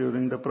off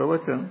during the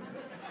pravachan,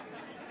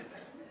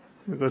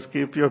 because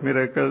keep your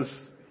miracles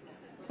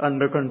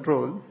under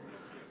control.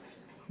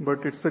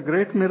 But it's a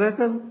great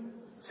miracle.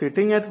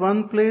 Sitting at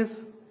one place,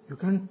 you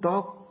can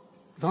talk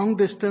long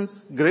distance.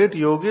 Great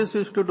yogis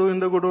used to do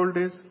in the good old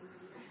days.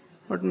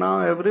 But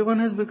now everyone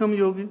has become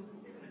yogi.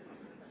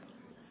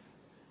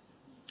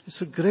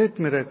 It's a great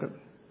miracle.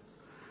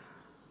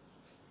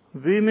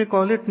 We may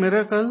call it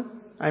miracle.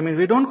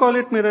 We don't call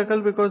it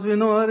miracle because we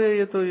know,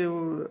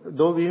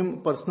 though we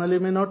personally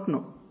may not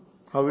know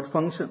how it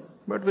functions.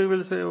 But we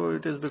will say,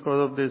 it is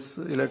because of this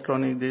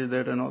electronic, this,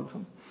 that and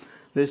also.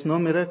 There is no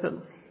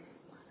miracle.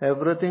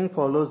 Everything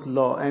follows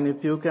law. And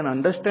if you can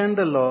understand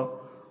the law,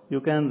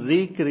 you can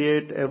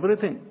recreate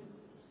everything.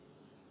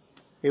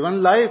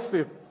 Even life,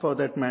 if for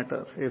that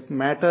matter. If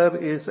matter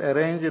is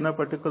arranged in a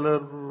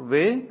particular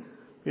way,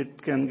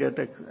 it can get,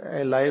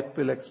 a life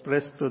will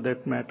express through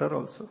that matter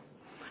also.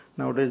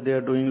 Nowadays they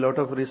are doing a lot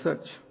of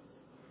research.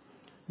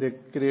 They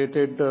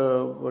created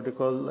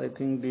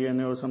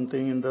DNA or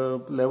something in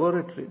the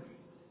laboratory.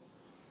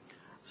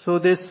 So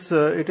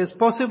it is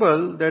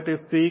possible that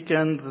if we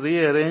can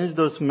rearrange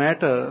those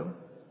matter,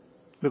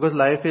 because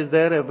life is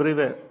there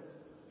everywhere,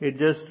 it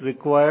just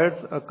requires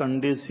a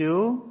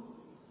conducive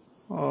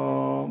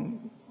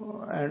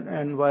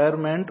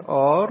environment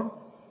or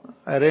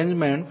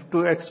arrangement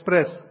to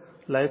express.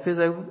 Life is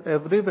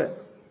everywhere.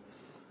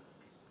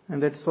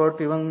 And that's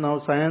what even now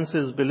science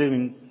is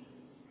believing.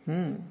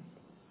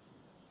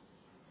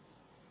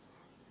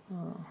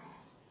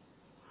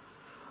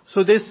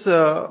 So this,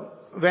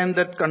 when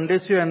that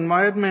conducive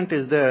environment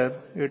is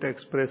there, it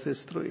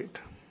expresses through it.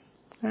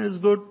 And it's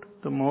good.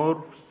 The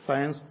more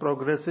science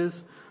progresses,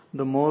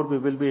 the more we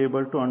will be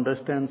able to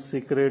understand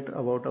secret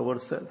about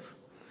ourselves.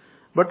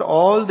 But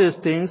all these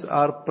things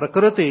are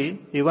Prakriti,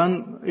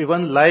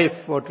 even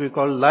life, what we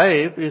call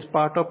life, is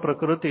part of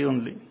Prakriti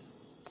only.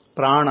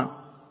 Prana.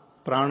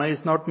 Prana is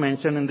not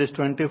mentioned in these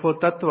 24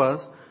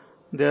 tattvas.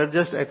 They are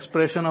just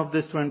expression of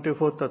these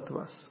 24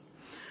 tattvas.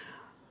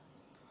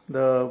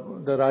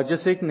 The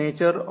Rajasic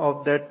nature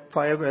of that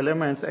 5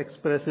 elements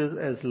expresses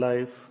as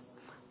life.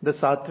 The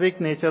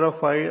Sattvic nature of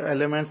 5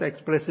 elements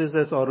expresses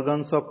as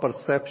organs of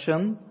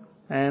perception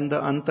and the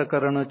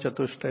Antakarana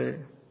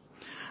Chatushtaya.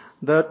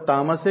 The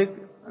Tamasic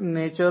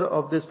nature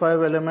of these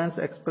 5 elements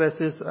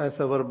expresses as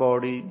our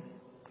body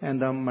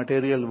and the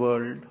material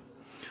world.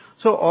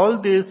 So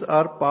all these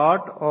are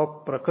part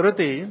of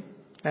Prakriti,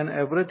 and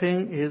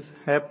everything is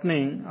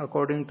happening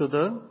according to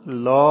the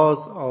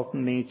laws of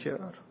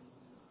nature.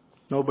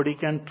 Nobody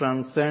can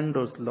transcend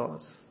those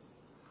laws.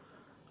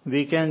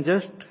 We can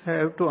just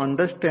have to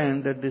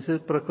understand that this is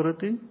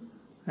Prakriti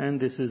and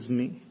this is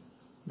me.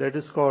 That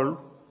is called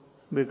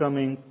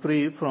becoming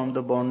free from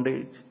the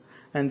bondage.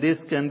 And this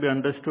can be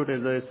understood,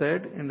 as I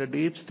said, in the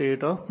deep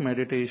state of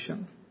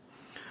meditation.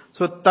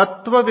 So,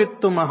 Tattva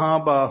Vittu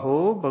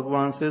Mahabaho,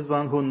 Bhagavan says,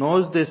 one who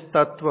knows this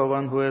Tattva,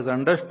 one who has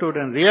understood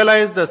and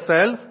realized the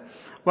self,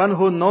 one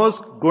who knows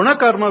Guna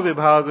Karma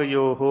Vibhaga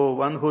Yoho,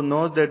 one who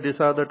knows that these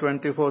are the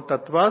 24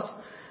 Tattvas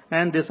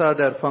and these are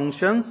their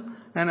functions,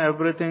 and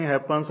everything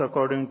happens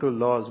according to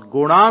laws.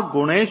 Guna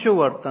Guneshu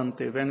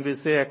Vartante. When we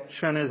say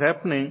action is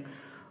happening,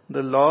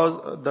 the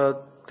laws,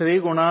 the 3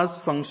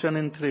 gunas function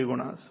in 3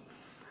 gunas.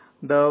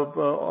 The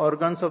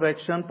organs of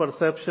action,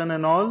 perception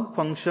and all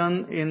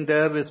function in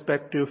their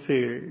respective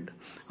field.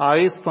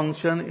 Eyes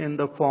function in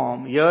the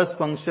form. Ears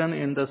function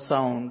in the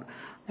sound.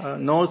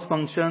 Nose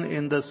function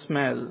in the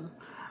smell.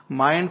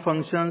 Mind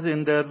functions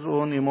in their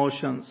own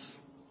emotions.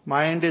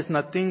 Mind is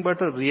nothing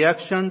but a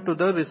reaction to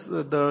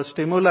the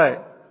stimuli.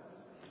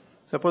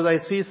 Suppose I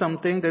see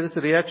something, there is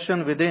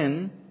reaction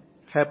within,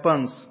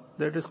 happens.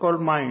 That is called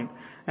mind.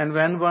 And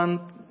when one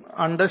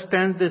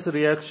understands this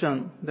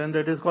reaction, then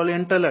that is called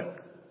intellect.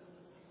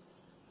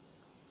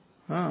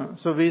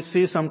 So we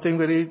see something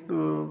very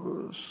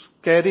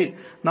scary.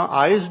 Now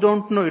eyes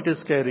don't know it is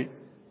scary.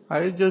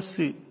 Eyes just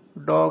see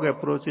dog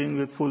approaching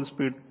with full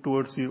speed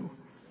towards you.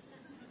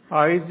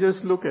 Eyes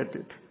just look at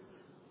it.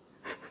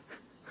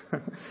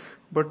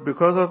 But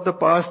because of the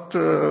past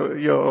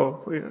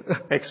your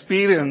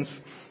experience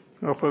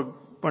of a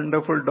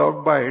wonderful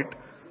dog bite,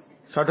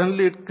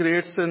 suddenly it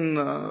creates an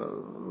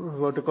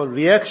what you call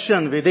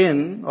reaction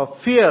within of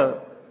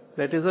fear.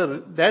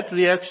 That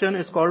reaction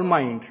is called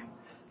mind.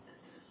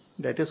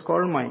 That is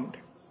called mind.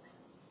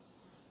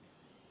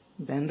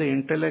 Then the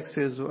intellect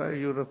says, why are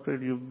you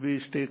afraid?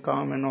 Stay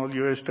calm and all.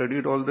 You have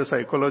studied all the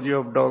psychology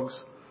of dogs.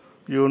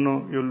 You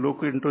know, you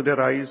look into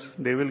their eyes,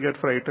 they will get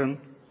frightened.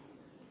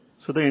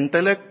 So the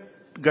intellect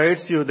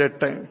guides you that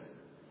time.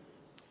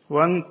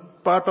 One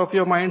part of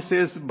your mind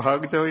says,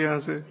 bhag jao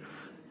yahan se.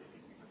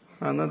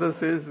 Another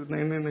says,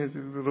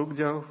 nahi, ruk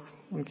jao.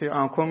 Unke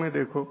aankhon mein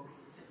dekho.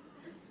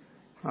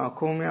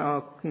 Aankhon mein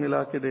aankh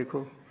mila ke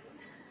dekho.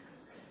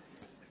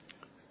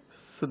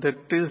 So that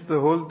is the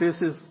whole, this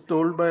is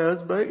told by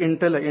us by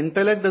intellect.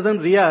 Intellect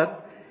doesn't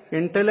react,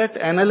 intellect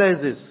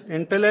analyzes.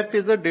 Intellect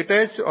is a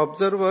detached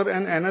observer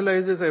and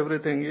analyzes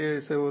everything.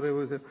 Yes,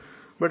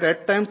 but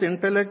at times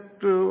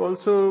intellect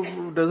also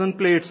doesn't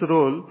play its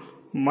role,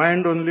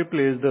 mind only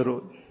plays the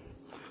role.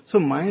 So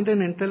mind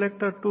and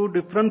intellect are 2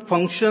 different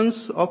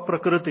functions of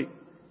Prakriti,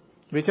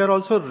 which are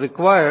also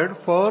required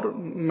for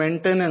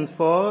maintenance,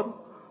 for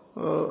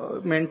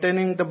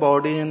maintaining the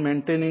body and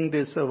maintaining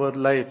this our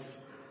life.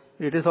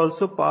 It is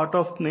also part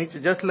of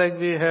nature, just like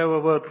we have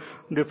our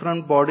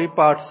different body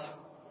parts,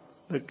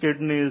 the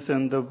kidneys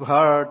and the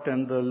heart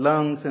and the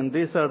lungs, and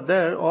these are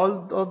there.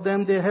 All of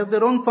them, they have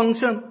their own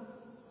function.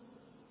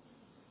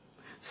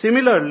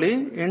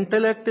 Similarly,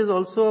 intellect is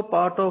also a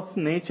part of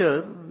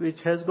nature which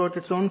has got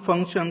its own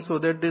function, so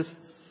that this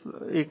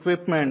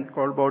equipment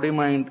called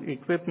body-mind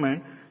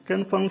equipment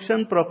can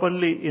function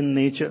properly in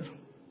nature.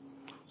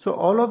 So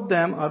all of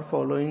them are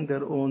following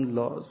their own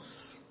laws.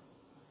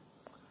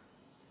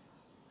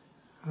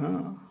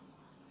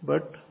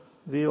 But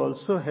we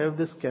also have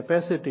this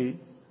capacity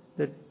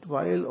that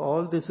while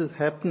all this is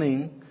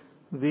happening,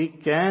 we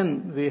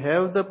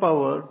have the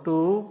power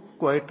to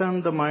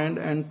quieten the mind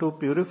and to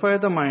purify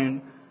the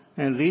mind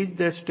and reach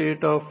that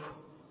state of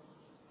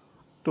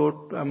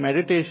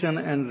meditation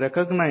and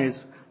recognize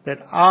that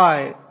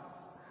I,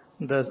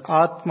 the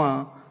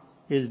Atma,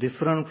 is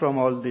different from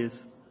all this.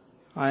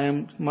 I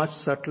am much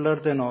subtler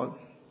than all.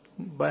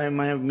 By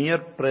my mere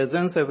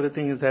presence,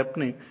 everything is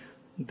happening.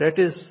 That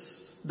is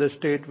the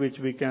state which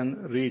we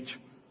can reach.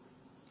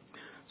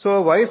 So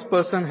a wise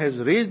person has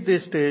reached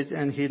this stage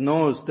and he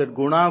knows that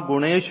guna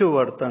guneshu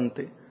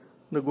vartante.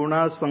 The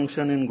gunas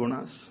function in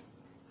gunas.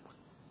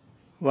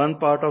 One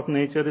part of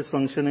nature is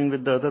functioning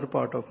with the other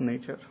part of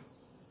nature.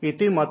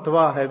 Iti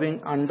matva,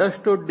 having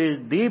understood this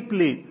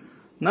deeply,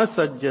 na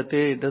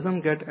sajjate,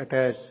 doesn't get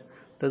attached,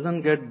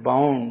 doesn't get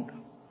bound,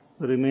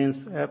 remains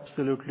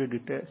absolutely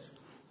detached.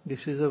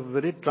 This is a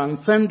very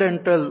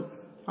transcendental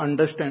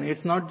understanding.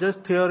 It's not just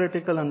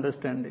theoretical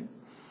understanding.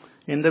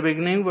 In the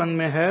beginning, one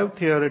may have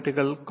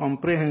theoretical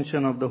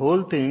comprehension of the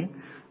whole thing,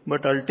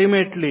 but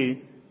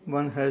ultimately,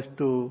 one has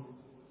to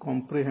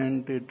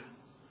comprehend it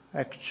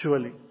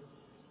actually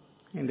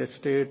in the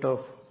state of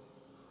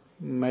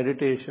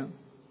meditation.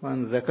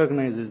 One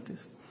recognizes this.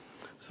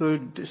 So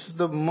this is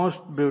the most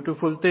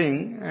beautiful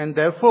thing, and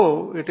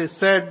therefore it is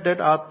said that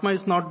Atma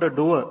is not the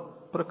doer,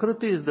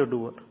 Prakriti is the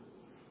doer.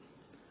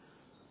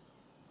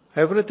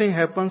 Everything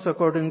happens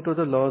according to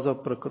the laws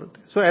of Prakriti.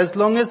 So as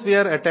long as we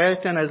are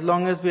attached and as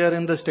long as we are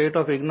in the state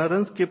of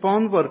ignorance, keep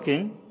on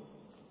working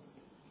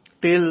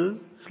till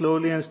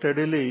slowly and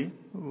steadily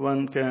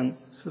one can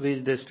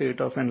reach the state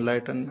of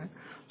enlightenment.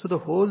 So the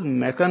whole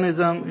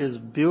mechanism is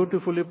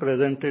beautifully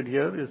presented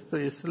here.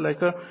 It's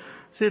like a,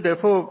 see,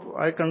 therefore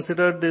I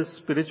consider this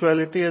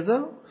spirituality as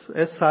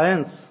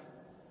science.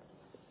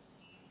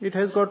 It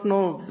has got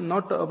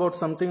not about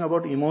something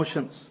about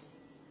emotions.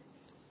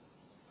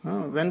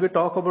 When we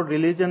talk about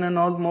religion and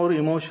all, more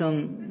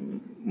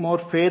emotion, more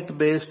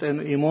faith-based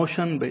and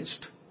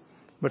emotion-based.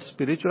 But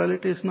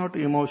spirituality is not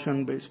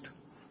emotion-based.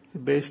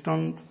 It's based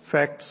on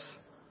facts.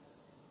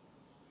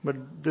 But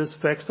these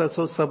facts are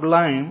so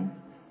sublime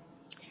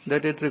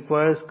that it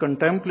requires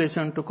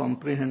contemplation to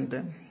comprehend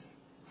them.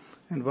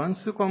 And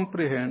once you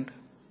comprehend,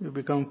 you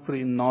become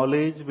free.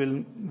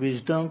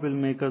 Wisdom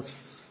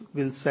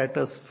will set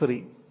us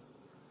free.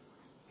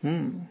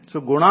 So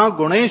guna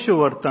guneshu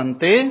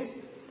vartante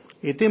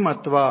iti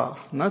matva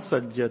na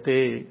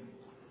sajjate.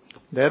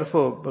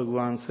 Therefore,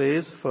 Bhagavan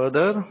says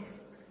further,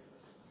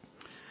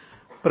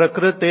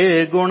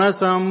 prakrite guna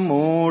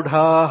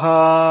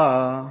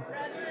sammudhaha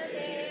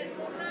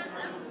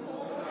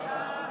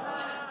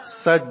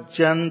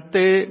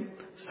sajjante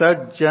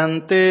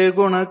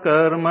guna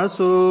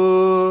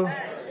karmasu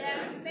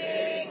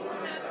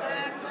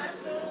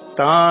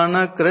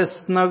tana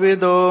krishna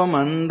vido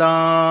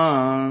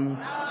mandan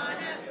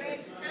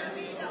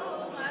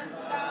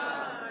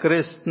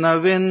krishna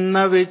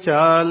vinna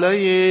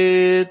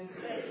vichalayet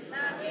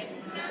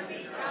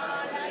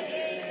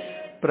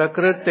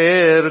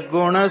prakriter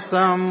guna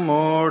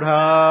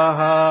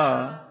sammudhaha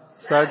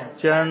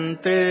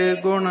sajjante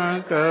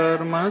guna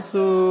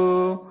karmasu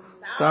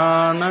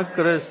tana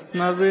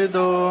krishna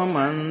vido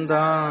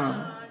mandan.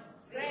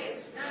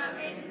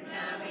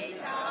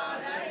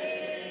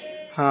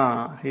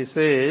 He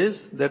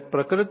says that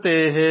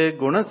prakritehe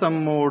guna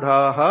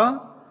sammudhaha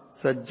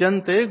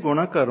sajjante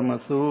guna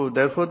karmasu.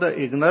 Therefore, the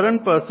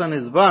ignorant person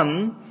is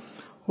one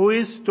who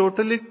is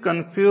totally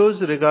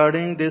confused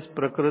regarding this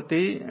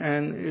prakriti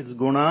and its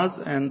gunas,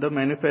 and the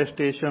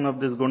manifestation of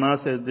these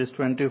gunas as these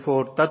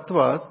 24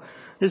 tattvas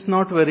is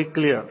not very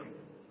clear.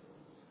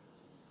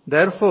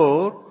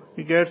 Therefore,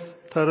 he gets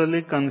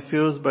thoroughly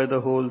confused by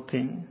the whole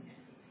thing.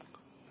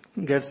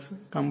 Gets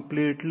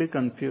completely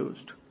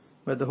confused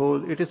by the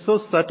whole. It is so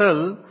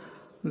subtle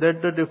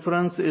that the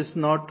difference is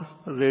not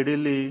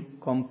readily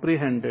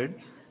comprehended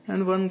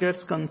and one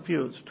gets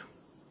confused.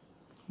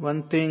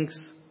 One thinks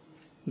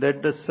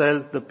that the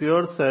self, the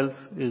pure self,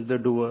 is the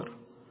doer.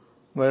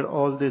 Where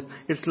all this,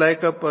 it's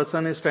like a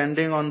person is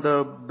standing on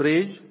the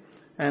bridge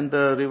and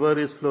the river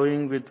is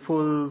flowing with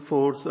full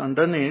force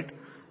underneath,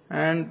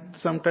 and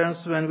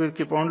sometimes when we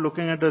keep on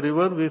looking at the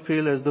river, we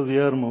feel as though we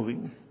are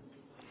moving.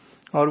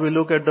 Or we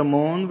look at the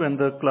moon, when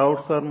the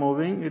clouds are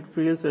moving, it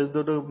feels as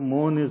though the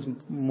moon is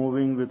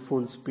moving with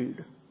full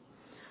speed.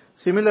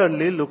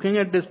 Similarly, looking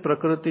at this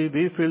Prakriti,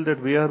 we feel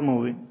that we are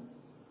moving.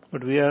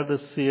 But we are the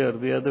seer,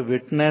 we are the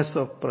witness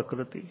of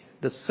Prakriti.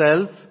 The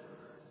self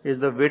is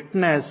the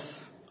witness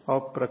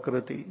of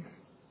Prakriti.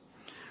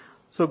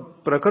 So,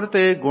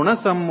 Prakrite guna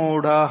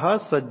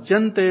sammudhaha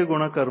sajjante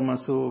guna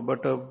karmasu.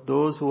 But of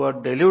those who are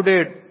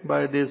deluded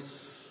by this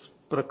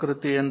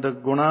Prakriti and the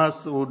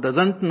gunas, who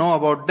doesn't know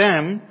about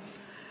them,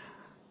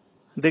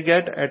 they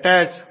get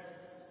attached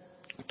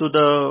to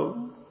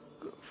the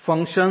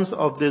functions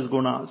of these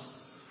gunas,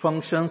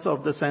 functions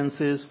of the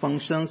senses,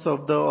 functions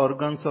of the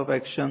organs of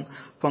action,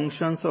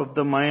 functions of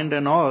the mind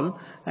and all,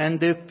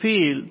 and they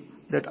feel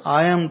that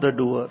I am the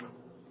doer.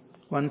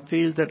 One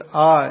feels that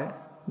I,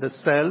 the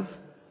self,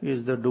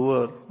 is the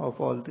doer of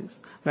all this.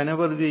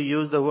 Whenever we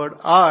use the word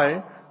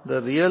I,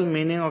 the real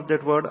meaning of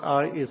that word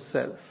I is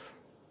self.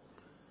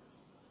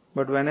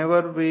 But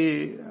whenever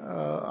we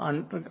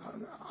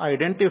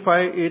identify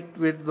it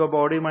with the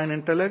body, mind,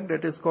 intellect,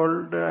 that is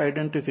called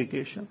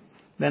identification.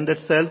 Then that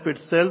self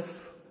itself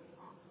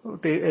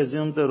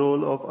assumes the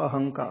role of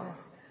ahankar.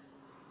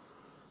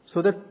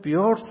 So that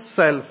pure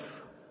self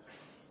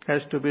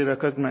has to be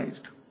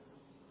recognized.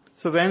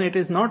 So when it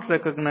is not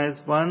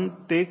recognized,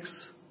 one takes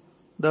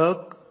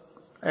the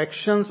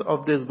actions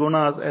of these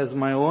gunas as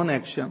my own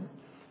action.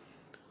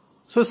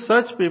 So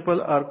such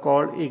people are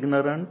called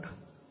ignorant,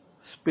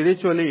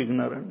 spiritually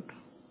ignorant.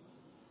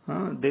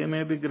 They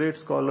may be great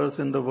scholars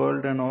in the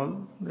world and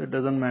all, it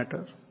doesn't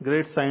matter.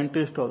 Great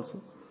scientists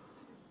also.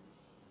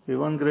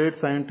 Even great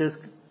scientists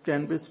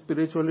can be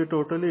spiritually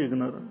totally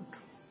ignorant.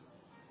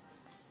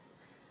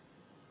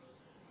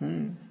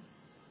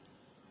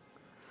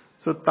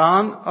 So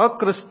tan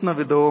akrishna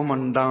vido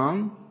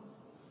mandam,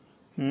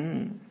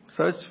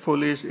 such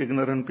foolish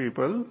ignorant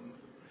people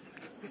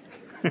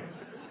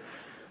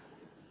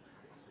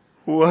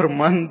who are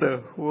mand,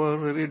 who are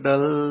very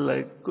dull,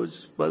 like कुछ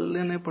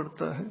पल्ले नहीं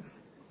पड़ता है,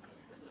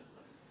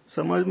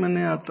 समझ में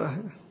नहीं आता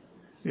है.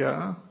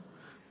 Yeah.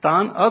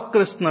 Tan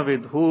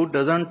akrishnavid, who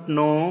doesn't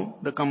know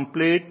the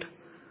complete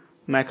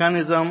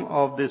mechanism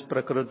of this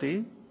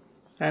prakriti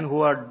and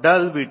who are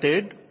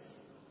dull-witted,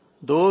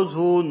 those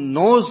who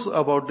knows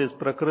about this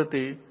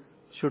prakriti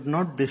should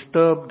not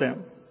disturb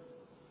them.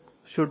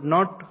 Should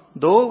not,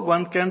 though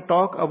one can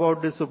talk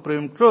about the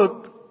supreme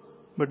truth,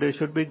 but they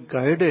should be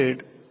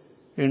guided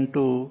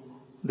into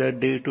their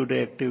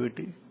day-to-day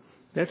activity.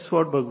 That's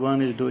what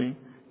Bhagavan is doing.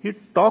 He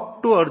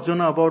talked to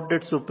Arjuna about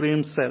that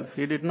supreme self.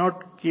 He did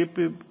not keep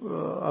it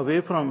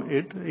away from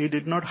it. He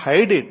did not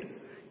hide it.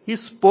 He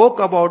spoke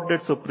about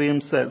that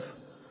supreme self.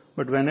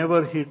 But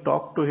whenever he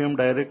talked to him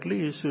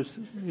directly,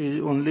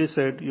 he only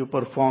said, you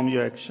perform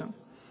your action.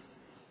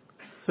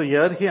 So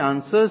here he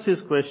answers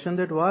his question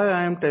that why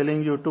I am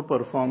telling you to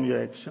perform your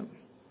action.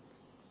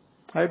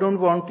 I don't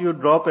want you to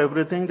drop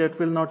everything, that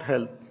will not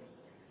help.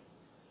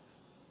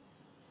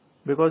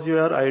 Because you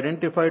are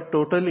identified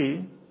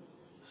totally,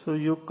 so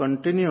you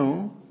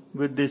continue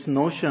with this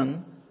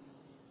notion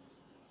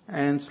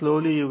and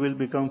slowly you will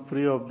become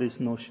free of this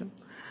notion.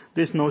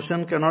 This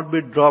notion cannot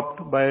be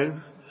dropped by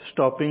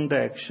stopping the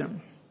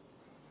action.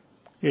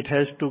 It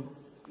has to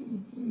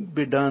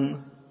be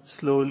done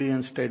slowly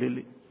and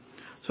steadily.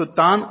 So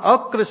tan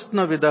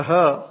akrishna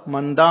vidaha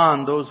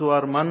mandan, those who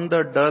are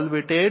manda,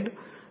 dull-witted,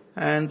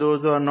 and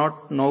those who are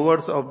not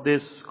knowers of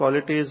these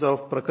qualities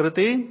of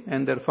prakriti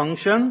and their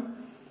function,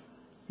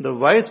 the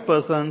wise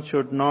person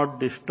should not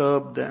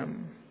disturb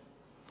them,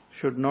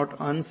 should not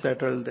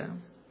unsettle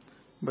them,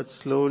 but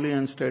slowly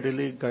and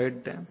steadily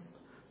guide them.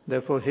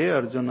 Therefore, hey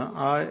Arjuna,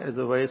 I as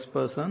a wise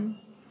person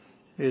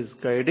is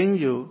guiding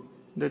you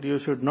that you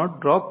should not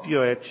drop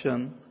your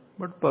action,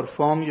 but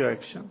perform your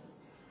action.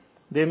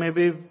 They may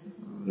be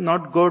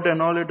not good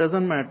and all, it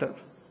doesn't matter.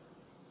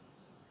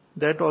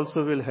 That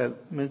also will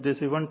help. Means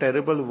this even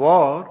terrible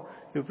war,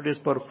 if it is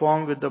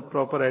performed with the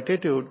proper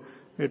attitude,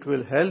 it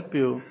will help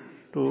you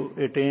to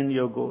attain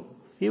your goal.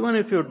 Even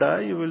if you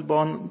die, you will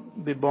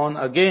be born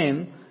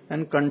again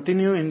and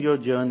continue in your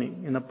journey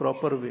in a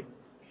proper way.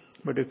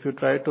 But if you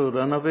try to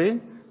run away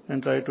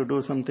and try to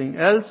do something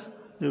else,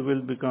 you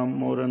will become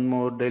more and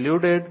more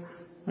deluded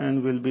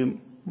and will be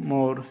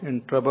more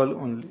in trouble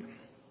only.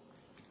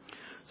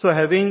 So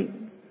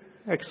having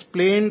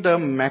explained the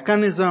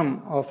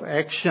mechanism of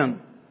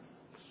action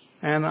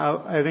and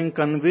having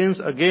convinced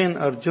again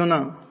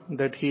Arjuna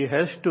that he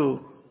has to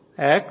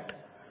act,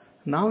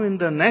 now in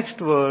the next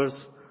verse,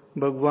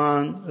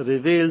 Bhagavan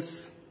reveals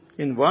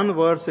in one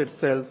verse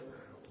itself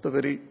the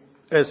very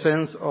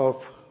essence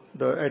of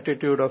the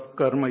attitude of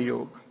Karma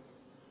Yoga.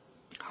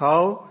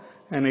 How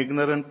an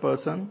ignorant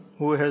person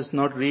who has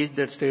not reached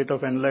that state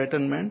of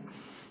enlightenment,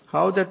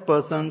 how that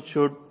person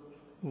should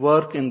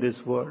work in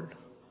this world.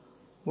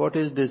 What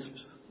is this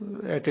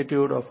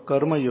attitude of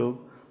Karma Yoga?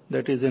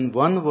 That is in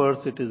one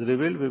verse it is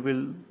revealed. We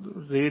will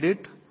read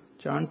it,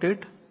 chant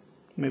it,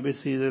 maybe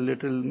see the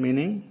little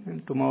meaning,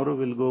 and tomorrow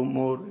we'll go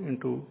more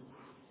into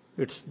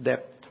its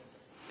depth.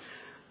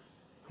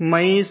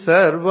 Mai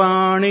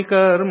sarvani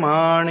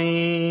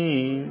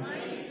karmani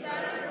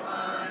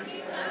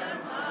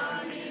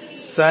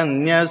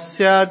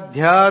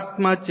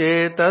sanyasyadhyatma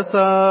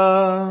cetasa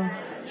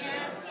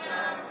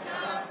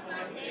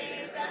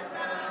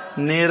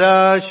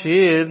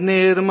nirashir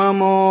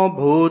nirmamo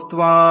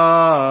bhutva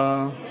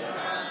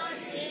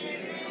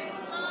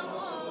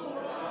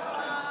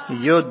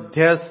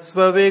युध्यस्व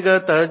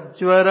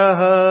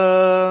विगतज्वरः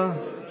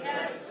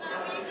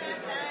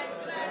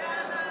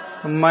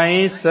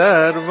मयि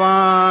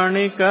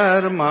सर्वाणि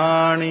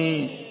कर्माणि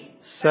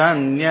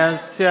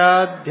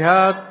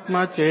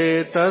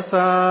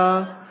सन्न्यस्याध्यात्मचेतसा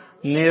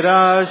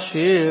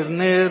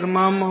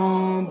निराशीर्निर्ममो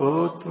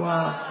भूत्वा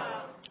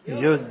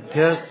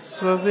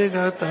युध्यस्व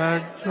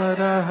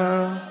विगतज्वरः.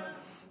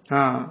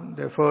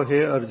 Therefore,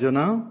 hey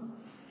Arjuna,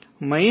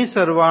 Mai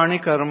sarvani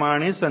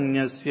karmani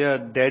sanyasya,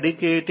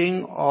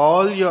 dedicating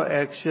all your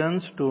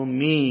actions to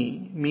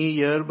me. Me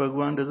here,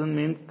 Bhagavan doesn't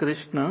mean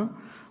Krishna,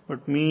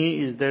 but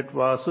me is that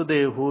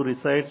Vasudeva who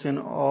resides in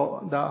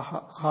all the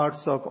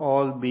hearts of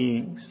all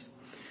beings.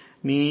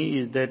 Me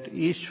is that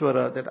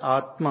Ishvara, that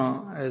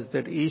Atma, as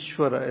that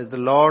Ishvara, as the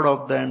Lord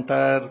of the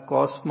entire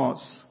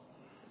cosmos.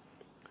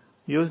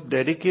 You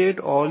dedicate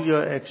all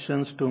your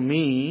actions to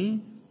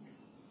me,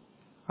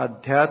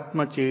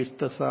 Adhyatma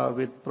Chestasa,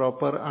 with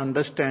proper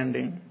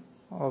understanding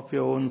of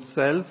your own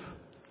self,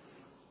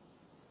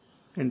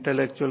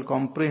 intellectual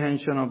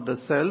comprehension of the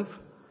self.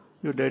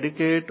 You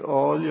dedicate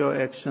all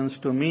your actions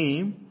to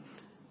me,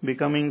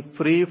 becoming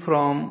free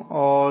from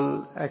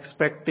all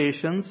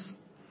expectations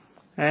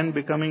and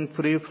becoming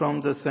free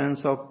from the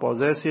sense of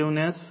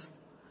possessiveness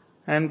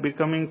and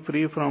becoming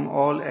free from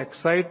all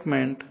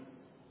excitement,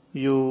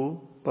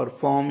 you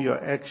perform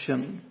your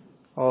action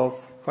of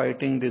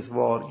fighting this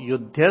war.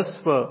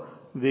 Yudhyasva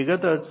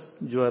vigatas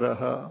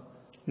jvaraha.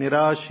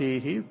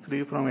 Nirashihi,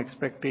 free from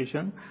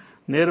expectation.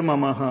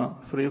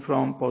 Nirmamaha, free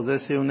from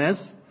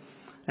possessiveness.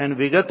 And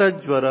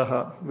vigata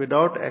jvaraha,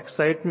 without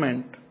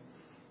excitement,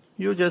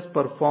 you just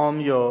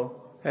perform your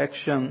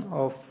action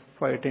of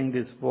fighting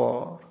this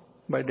war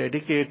by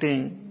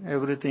dedicating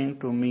everything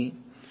to me.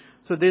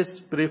 So this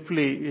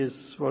briefly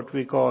is what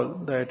we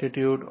call the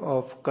attitude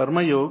of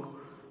Karma Yoga.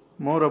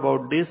 More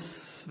about this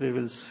we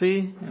will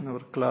see in our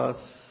class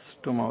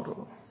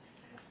tomorrow.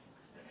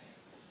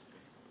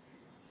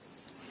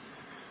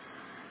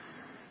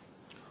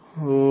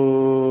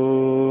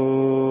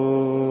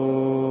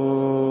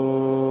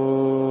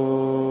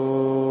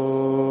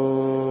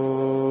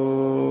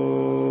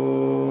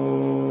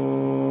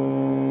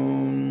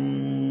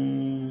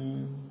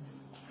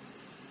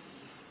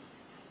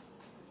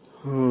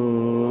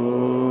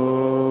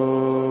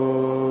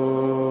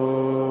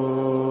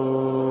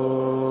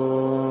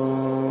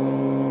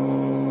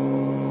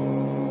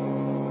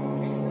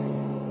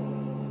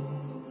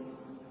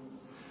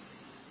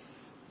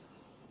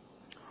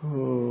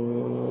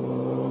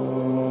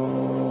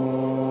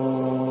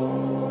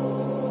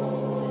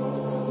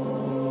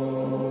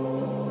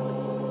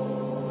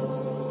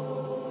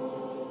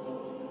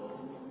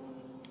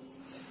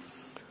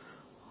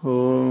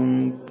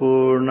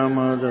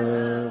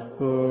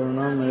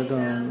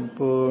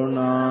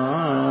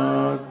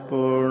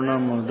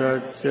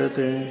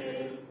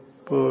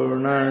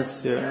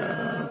 पूर्णस्य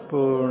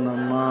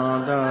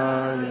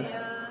पूर्णमादाय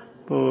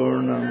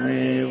पूर्णमेवावशिष्यते।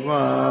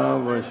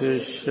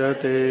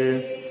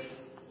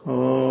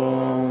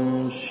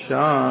 ॐ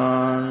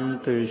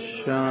शान्ति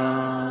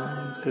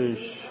शान्ति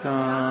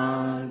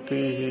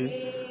शान्तिः।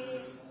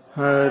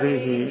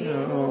 हरिः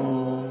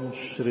ॐ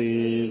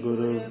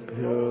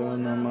श्रीगुरुभ्यो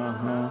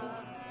नमः।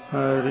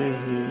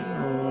 हरिः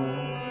ॐ।